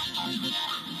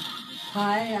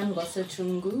 Hi, I'm Gosa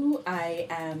Chungu. I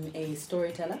am a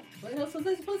storyteller. What else was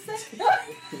I supposed to say?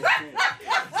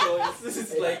 So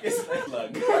it's like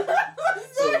plug.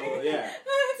 So yeah.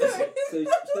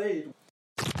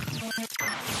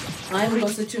 I'm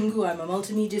Gosa Chungu. I'm a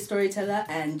multimedia storyteller,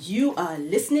 and you are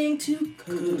listening to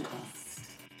Codecast.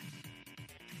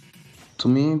 To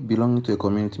me, belonging to a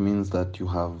community means that you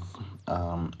have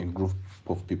a group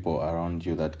of people around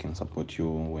you that can support you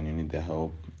when you need their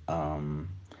help.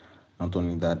 Not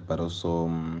only that, but also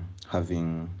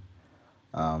having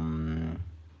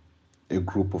a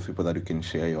group of people that you can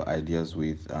share your ideas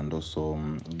with and also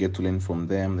get to learn from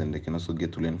them, then they can also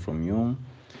get to learn from you.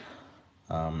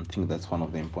 I think that's one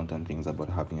of the important things about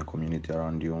having a community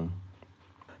around you.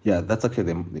 Yeah, that's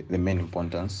actually the main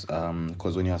importance,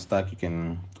 because when you're stuck, you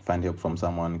can find help from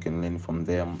someone, you can learn from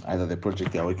them, either the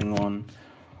project they're working on,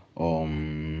 or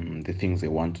the things they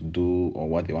want to do, or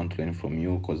what they want to learn from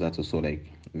you, because that's also like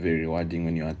very rewarding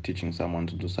when you are teaching someone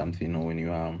to do something, or when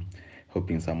you are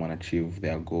helping someone achieve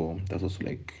their goal. That's also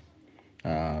like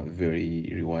very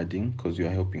rewarding, because you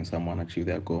are helping someone achieve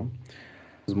their goal.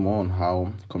 It's more on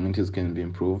how communities can be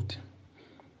improved.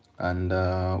 And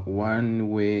one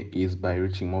way is by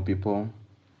reaching more people.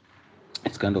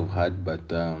 It's kind of hard, but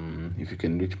if you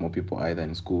can reach more people either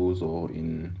in schools or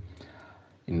in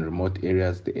remote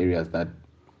areas, the areas that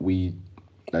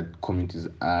communities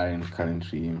are in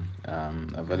currently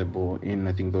available in,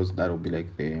 I think that will be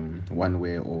like the one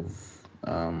way of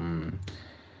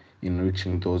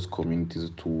enriching those communities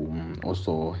to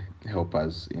also help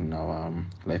us in our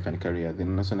life and career.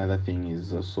 Then also another thing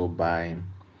is also by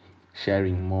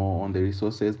sharing more on the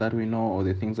resources that we know or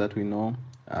the things that we know.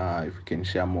 If we can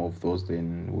share more of those,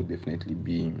 then we'll definitely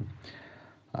be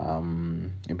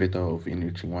better of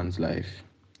enriching one's life.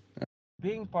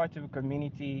 Being part of a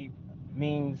community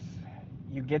means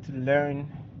you get to learn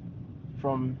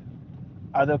from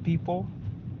other people.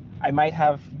 I might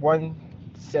have one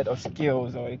set of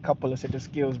skills or a couple of set of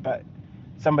skills, but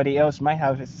somebody else might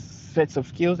have sets of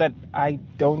skills that I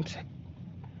don't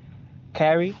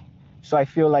carry. So I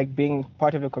feel like being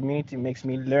part of a community makes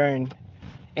me learn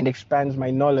and expands my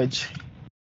knowledge.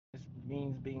 This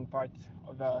means being part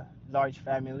of a large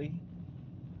family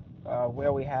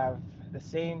where we have the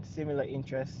same similar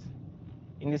interests.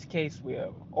 In this case, we are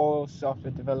all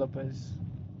software developers.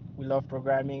 We love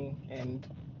programming and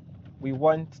we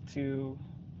want to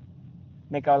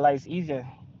make our lives easier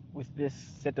with this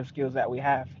set of skills that we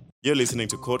have. You're listening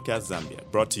to Codecast Zambia,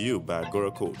 brought to you by Agora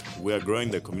Code. We are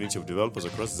growing the community of developers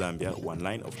across Zambia, one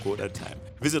line of code at a time.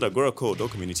 Visit Agora Code or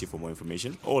community for more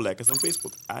information, or like us on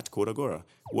Facebook at Code Agora.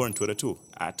 We're on Twitter too,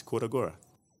 at Code Agora.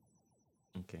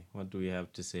 Okay, what do we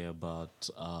have to say about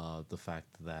the fact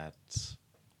that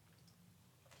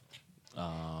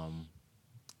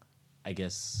I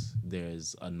guess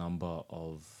there's a number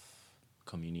of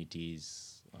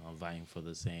communities vying for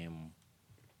the same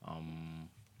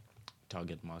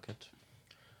target market?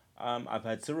 I've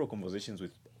had several conversations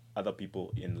with other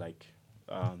people in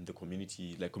the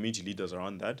community, like community leaders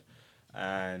around that,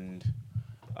 and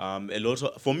a lot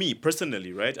of, for me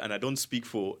personally, right, and I don't speak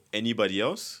for anybody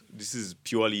else, this is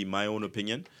purely my own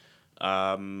opinion,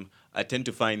 I tend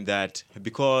to find that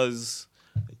because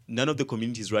none of the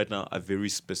communities right now are very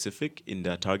specific in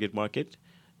their target market,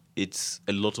 it's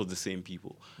a lot of the same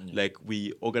people. Yeah. Like,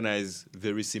 we organize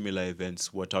very similar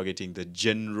events. We're targeting the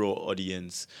general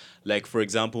audience. Like, for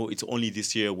example, it's only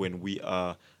this year when we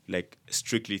are like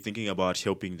strictly thinking about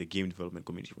helping the game development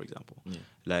community, for example,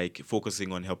 like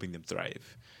focusing on helping them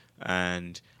thrive.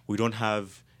 And we don't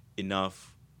have a lot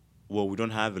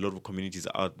of communities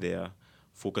out there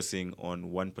focusing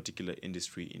on one particular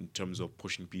industry in terms of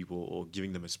pushing people or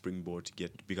giving them a springboard to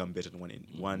become better in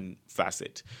one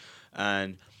facet.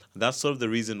 And that's sort of the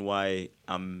reason why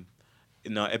in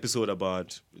our episode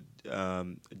about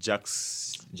Jack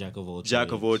of all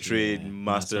trade, yeah,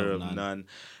 master of none,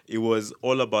 it was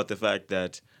all about the fact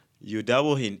that you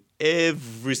dabble in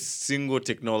every single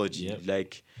technology. Yep.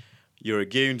 Like, you're a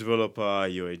game developer,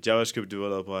 you're a JavaScript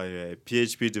developer, you're a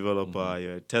PHP developer,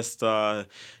 you're a tester,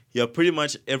 you're pretty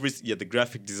much you're the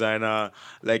graphic designer,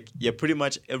 like you're pretty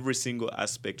much every single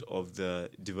aspect of the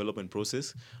development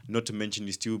process. Not to mention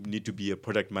you still need to be a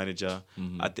product manager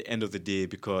at the end of the day,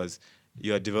 because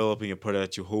you are developing a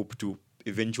product you hope to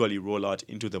eventually roll out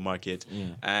into the market.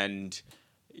 And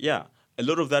yeah, a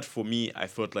lot of that for me, I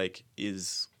felt like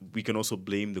we can also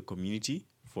blame the community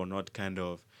for not kind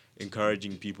of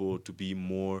encouraging people to be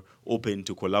more open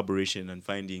to collaboration and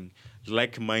finding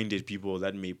like-minded people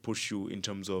that may push you in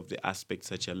terms of the aspects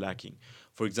that you're lacking.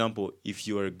 For example, if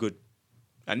you are good,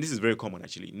 and this is very common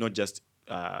actually, not just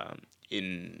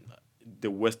in the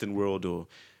Western world or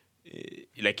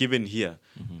like even here,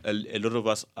 a lot of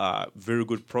us are very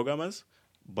good programmers,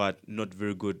 but not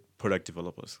very good product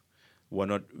developers. We're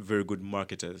not very good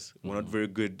marketers. We're not very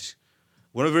good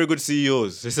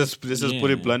CEOs. Let's just put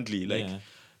it bluntly. Like,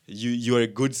 you are a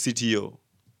good CTO,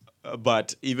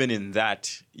 but even in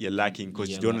that, you're lacking because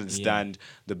you don't understand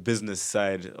the business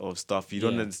side of stuff. You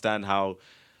don't understand how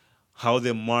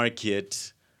the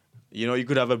market, you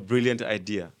could have a brilliant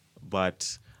idea,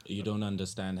 but you don't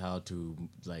understand how to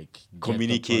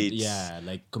communicate.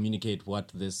 Communicate what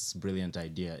this brilliant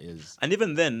idea is. And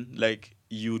even then, like,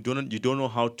 you don't know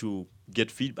how to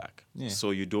get feedback.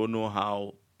 So you don't know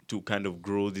how to kind of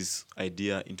grow this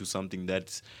idea into something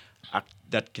that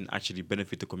can actually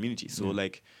benefit the community. So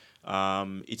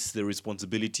it's the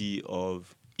responsibility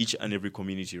of each and every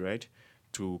community, right,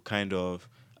 to kind of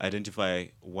identify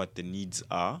what the needs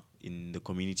are in the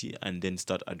community and then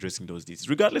start addressing those needs,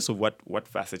 regardless of what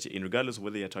facet you're in, regardless of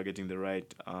whether you're targeting the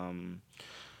right,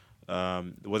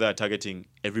 whether you're targeting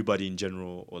everybody in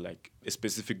general or like a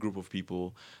specific group of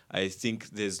people. I think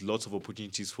there's lots of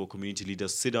opportunities for community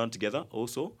leaders to sit down together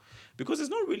also, because there's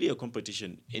not really a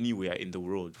competition anywhere in the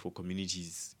world for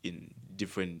communities in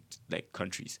different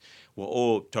countries. We're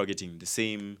all targeting the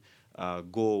same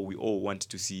goal. We all want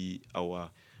to see our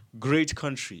great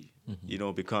country,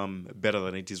 become better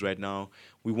than it is right now.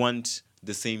 We want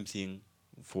the same thing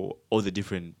for all the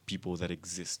different people that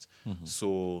exist.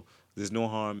 So there's no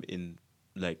harm in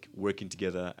working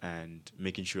together and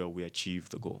making sure we achieve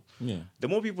the goal. The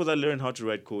more people that learn how to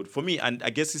write code, for me, and I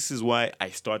guess this is why I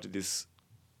started this.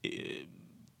 It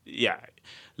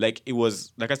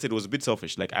was, like I said, it was a bit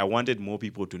selfish. Like, I wanted more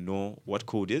people to know what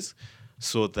code is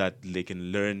so that they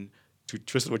can learn to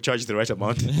charge the right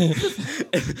amount.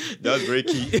 That was very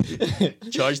key.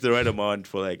 Charge the right amount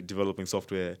for developing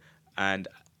software. And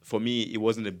for me, it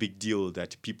wasn't a big deal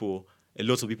that a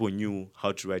lot of people knew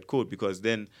how to write code, because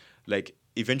then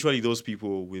eventually those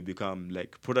people will become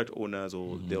product owners,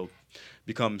 or they'll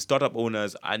become startup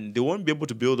owners, and they won't be able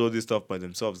to build all this stuff by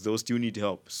themselves. They'll still need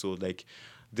help. So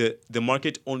the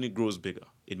market only grows bigger,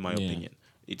 in my opinion.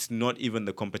 It's not even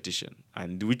the competition,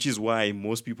 and which is why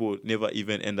most people never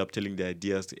even end up telling their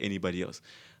ideas to anybody else.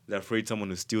 They're afraid someone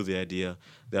will steal their idea.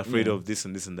 They're afraid of this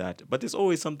and this and that. But there's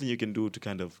always something you can do to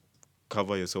kind of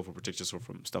cover yourself or protect yourself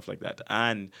from stuff like that,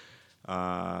 and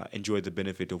enjoy the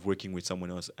benefit of working with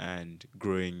someone else and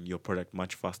growing your product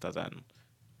much faster than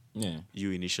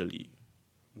you initially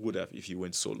would have if you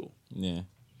went solo.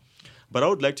 But I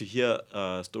would like to hear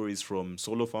stories from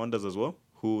solo founders as well,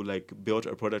 who built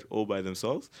a product all by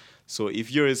themselves. So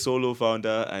if you're a solo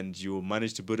founder and you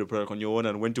managed to build a product on your own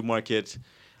and went to market,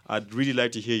 I'd really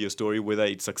like to hear your story, whether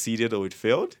it succeeded or it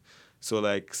failed. So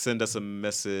send us a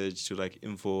message to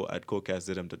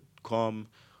info@codecastzm.com,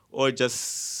 or just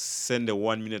send a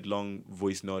 1-minute long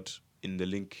voice note in the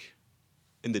link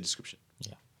in the description.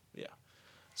 Yeah.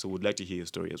 So we'd like to hear your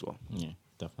story as well. Yeah,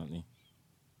 definitely.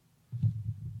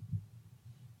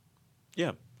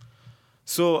 Yeah.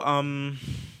 So I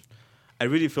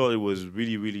really felt it was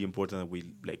really, really important that we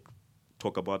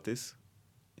talk about this.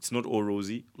 It's not all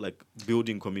rosy.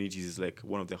 Building communities is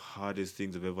one of the hardest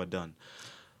things I've ever done.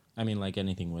 I mean,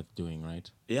 anything worth doing, right?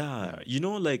 Yeah.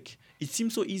 It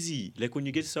seems so easy. When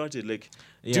you get started,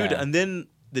 dude, and then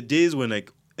the days when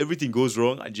everything goes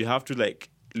wrong and you have to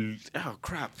oh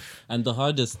crap. And the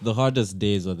hardest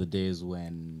days are the days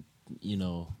when,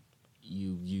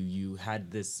 you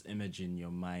had this image in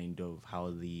your mind of how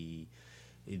the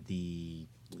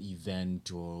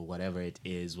event or whatever it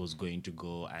is was going to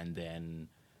go, and then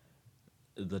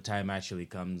the time actually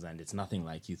comes and it's nothing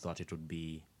like you thought it would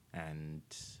be, and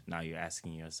now you're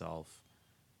asking yourself,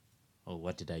 oh,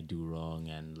 what did I do wrong?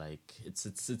 And like it's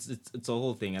a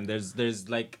whole thing, and there's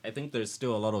like, I think there's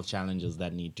still a lot of challenges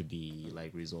that need to be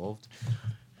like resolved.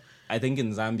 I think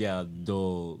in Zambia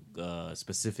though,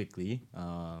 specifically,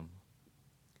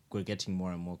 we're getting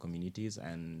more and more communities,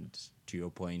 and to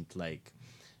your point, like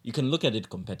you can look at it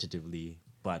competitively,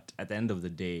 but at the end of the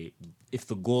day, if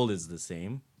the goal is the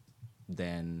same,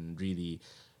 then really,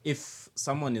 if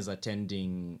someone is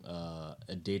attending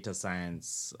a data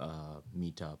science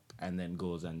meetup and then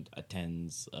goes and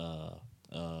attends a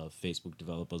Facebook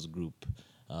developers group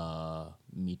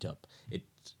meetup,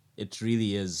 it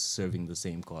really is serving the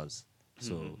same cause.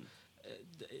 So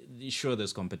sure,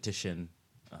 there's competition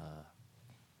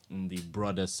in the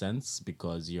broader sense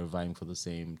because you're vying for the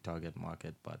same target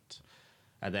market, but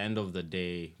at the end of the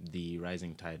day, the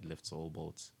rising tide lifts all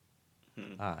boats.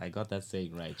 I got that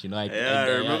saying right. You know, I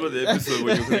remember the episode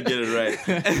when you couldn't get it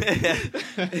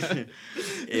right.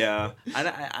 Yeah,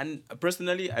 and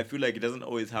personally, I feel like it doesn't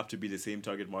always have to be the same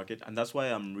target market, and that's why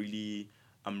I'm really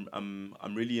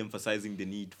emphasizing the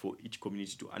need for each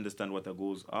community to understand what their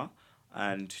goals are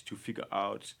and to figure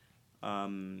out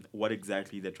what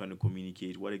exactly they're trying to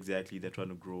communicate, what exactly they're trying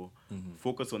to grow.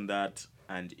 Focus on that,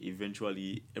 and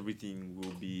eventually everything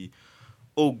will be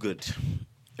all good.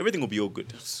 Everything will be all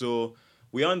good. So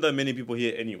we aren't that many people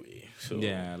here anyway. So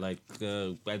yeah, like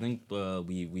I think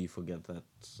we forget that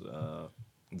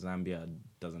Zambia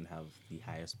doesn't have the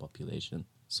highest population.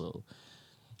 So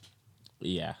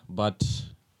yeah, but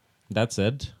that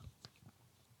said,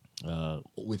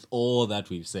 with all that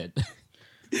we've said,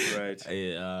 right,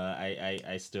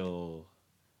 I still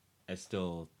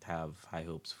have high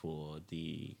hopes for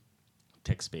the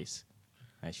tech space,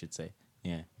 I should say.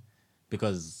 Yeah,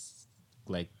 because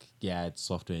like, yeah, it's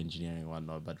software engineering and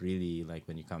whatnot, but really, like,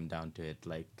 when you come down to it,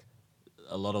 like,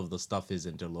 a lot of the stuff is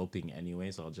interloping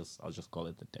anyway, so I'll just call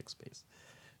it the tech space,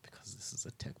 because this is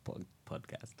a tech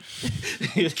podcast.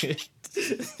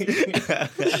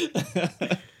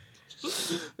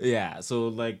 Yeah, so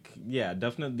like, yeah,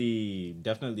 definitely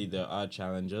there are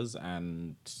challenges,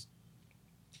 and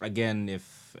again,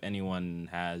 if anyone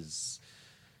has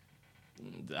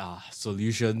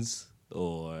solutions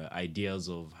or ideas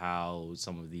of how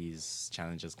some of these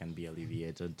challenges can be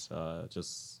alleviated,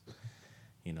 just,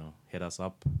 hit us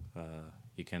up.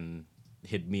 You can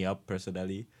hit me up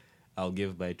personally. I'll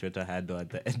give my Twitter handle at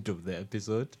the end of the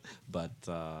episode. But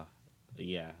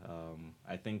yeah,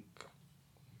 I think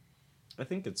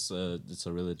it's a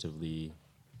relatively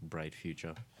bright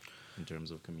future in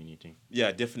terms of community.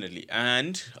 Yeah, definitely.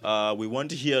 And we want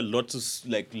to hear lots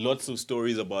of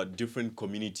stories about different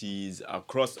communities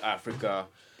across Africa,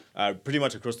 pretty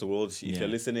much across the world. If you're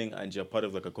listening and you're part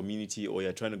of like a community, or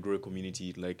you're trying to grow a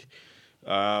community, like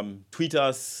tweet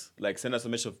us, like send us a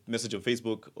message on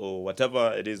Facebook or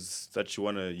whatever it is that you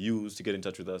want to use to get in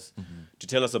touch with us, to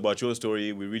tell us about your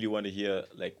story. We really want to hear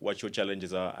like what your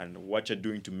challenges are and what you're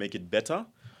doing to make it better.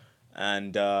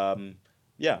 And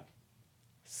yeah,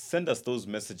 send us those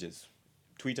messages.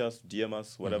 Tweet us, DM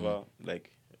us, whatever.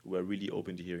 Like, we're really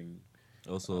open to hearing.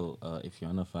 Also, if you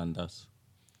want to fund us.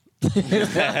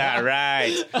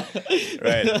 Right.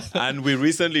 And we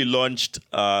recently launched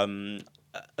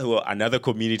another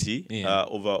community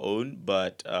of our own,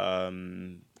 but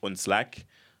on Slack.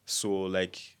 So,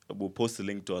 like, we'll post a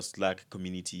link to our Slack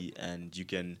community, and you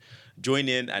can join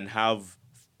in and have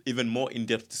even more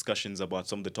in-depth discussions about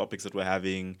some of the topics that we're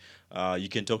having. You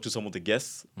can talk to some of the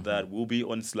guests that will be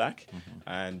on Slack.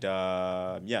 And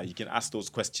you can ask those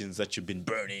questions that you've been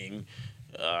burning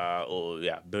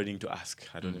to ask.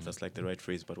 I don't know if that's like the right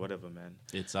phrase, but whatever, man.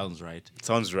 It sounds right.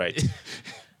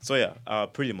 So yeah,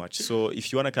 pretty much. So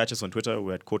if you want to catch us on Twitter,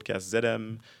 we're at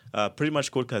CodeCastZM. Pretty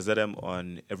much CodeCastZM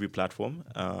on every platform.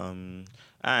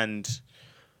 And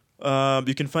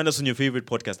you can find us on your favorite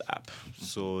podcast app.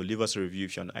 So leave us a review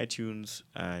if you're on iTunes,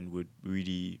 and we'd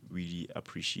really, really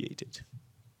appreciate it.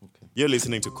 Okay. You're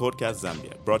listening to Codecast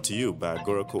Zambia, brought to you by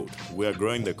Agora Code. We are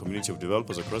growing the community of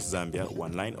developers across Zambia,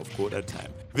 one line of code at a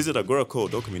time. Visit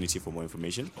agoracode.community for more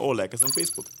information, or like us on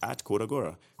Facebook at Code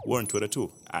Agora. We're on Twitter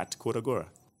too, at Code Agora.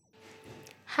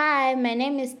 Hi, my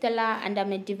name is Stella, and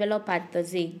I'm a developer at The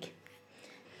Zig.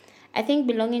 I think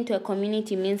belonging to a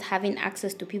community means having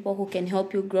access to people who can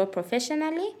help you grow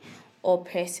professionally or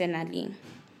personally.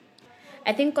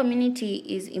 I think community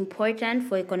is important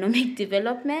for economic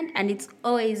development, and it's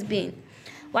always been.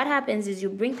 What happens is you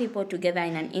bring people together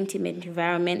in an intimate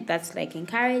environment that's like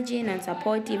encouraging and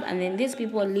supportive, and then these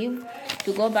people live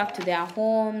to go back to their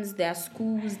homes, their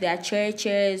schools, their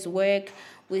churches, work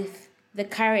with the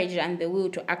courage and the will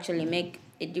to actually make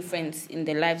a difference in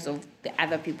the lives of the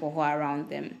other people who are around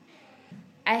them.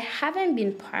 I haven't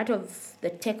been part of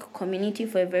the tech community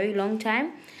for a very long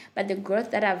time, but the growth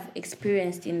that I've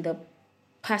experienced in the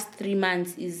past 3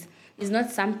 months is not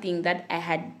something that I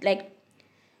had, like,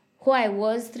 who I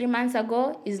was 3 months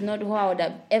ago is not who I would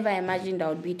have ever imagined I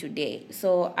would be today.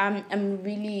 So I'm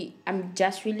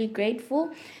just really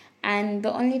grateful. And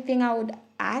the only thing I would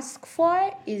ask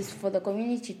for is for the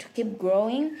community to keep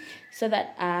growing so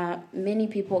that many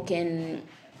people can,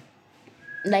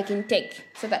 like in tech,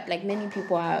 so that like many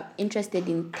people are interested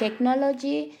in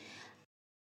technology.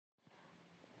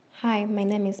 Hi, my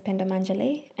name is Pendo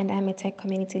Manjale, and I'm a tech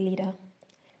community leader.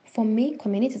 For me,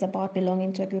 community is about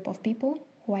belonging to a group of people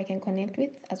who I can connect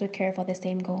with as we care for the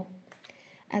same goal.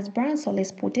 As Brian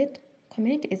Solis put it,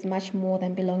 community is much more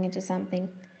than belonging to something.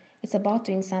 It's about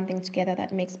doing something together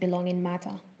that makes belonging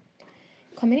matter.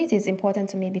 Community is important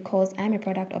to me because I'm a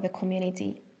product of a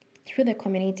community. Through the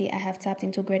community, I have tapped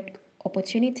into great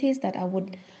opportunities that I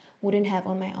wouldn't have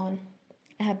on my own.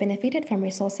 I have benefited from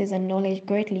resources and knowledge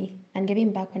greatly, and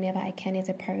giving back whenever I can is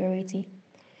a priority.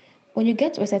 When you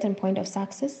get to a certain point of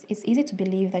success, it's easy to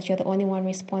believe that you're the only one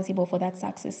responsible for that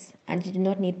success and you do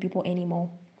not need people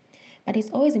anymore. But it's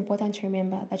always important to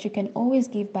remember that you can always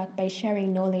give back by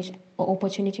sharing knowledge or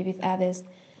opportunity with others.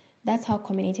 That's how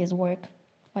communities work.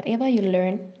 Whatever you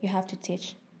learn, you have to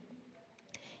teach.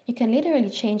 You can literally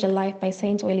change a life by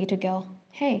saying to a little girl,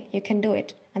 "Hey, you can do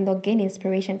it," and they'll gain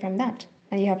inspiration from that,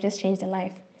 and you have just changed a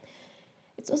life.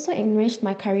 It's also enriched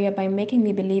my career by making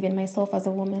me believe in myself as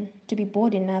a woman, to be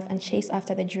bold enough and chase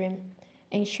after the dream,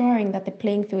 ensuring that the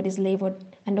playing field is leveled,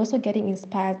 and also getting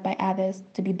inspired by others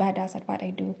to be badass at what I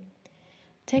do.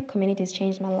 Tech communities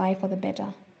changed my life for the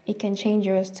better. It can change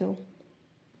yours too.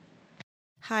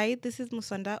 Hi, this is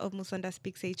Musonda of Musonda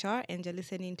Speaks HR, and you're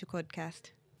listening to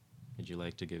Codecast. Would you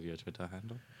like to give your Twitter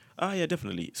handle? Yeah,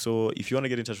 definitely. So if you want to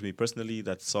get in touch with me personally,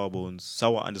 that's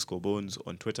sour_bones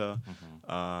on Twitter.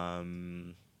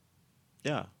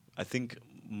 Yeah, I think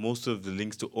most of the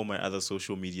links to all my other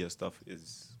social media stuff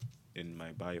is in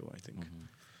my bio, I think.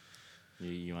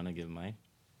 You want to give mine?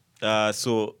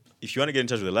 So if you want to get in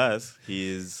touch with Elias, he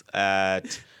is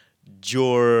at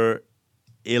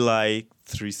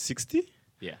JorEli360.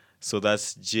 Yeah. So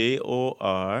that's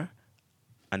JOR_.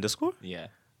 Yeah.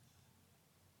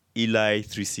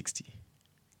 Eli360.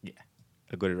 Yeah.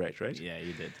 I got it right? Yeah,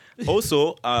 you did.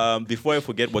 Also, before I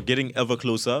forget, we're getting ever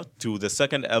closer to the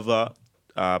second ever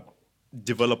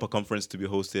developer conference to be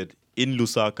hosted in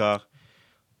Lusaka,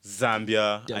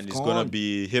 Zambia, and it's going to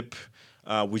be hip.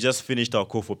 We just finished our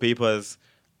call for papers,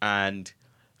 and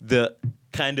the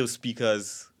kind of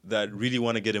speakers that really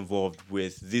want to get involved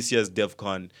with this year's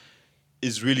DevCon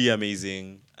is really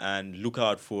amazing. And look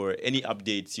out for any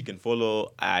updates. You can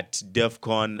follow at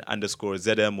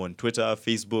DevCon_ZM on Twitter,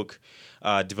 Facebook,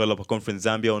 Developer Conference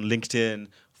Zambia on LinkedIn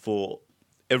for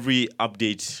every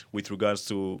update with regards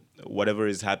to whatever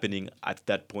is happening at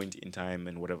that point in time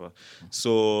and whatever.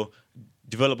 So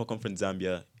Developer Conference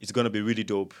Zambia, it's going to be really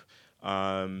dope.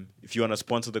 If you want to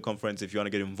sponsor the conference, if you want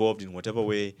to get involved in whatever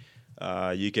way,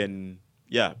 you can,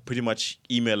 pretty much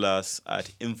email us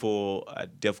at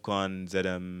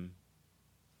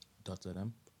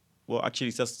info@devconzm.zm. Well, actually,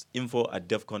 it's just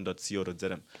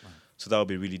info@devcon.co.zm. So that would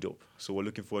be really dope. So we're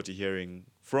looking forward to hearing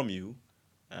from you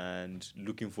and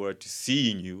looking forward to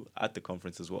seeing you at the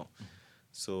conference as well.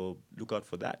 So look out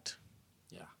for that.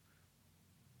 Yeah.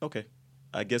 Okay.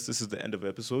 I guess this is the end of the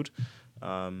episode.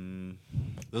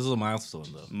 This is a milestone,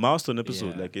 though. Milestone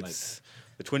episode. Yeah, it's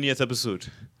the 20th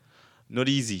episode. Not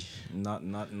easy. Not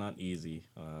easy.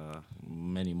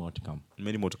 Many more to come.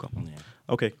 Many more to come. Yeah.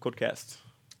 Okay, Codecast.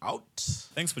 Out.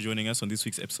 Thanks for joining us on this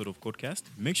week's episode of Codecast.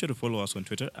 Make sure to follow us on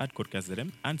Twitter at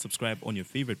CodecastZM and subscribe on your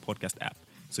favorite podcast app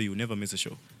so you'll never miss a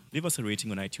show. Leave us a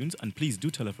rating on iTunes and please do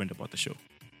tell a friend about the show.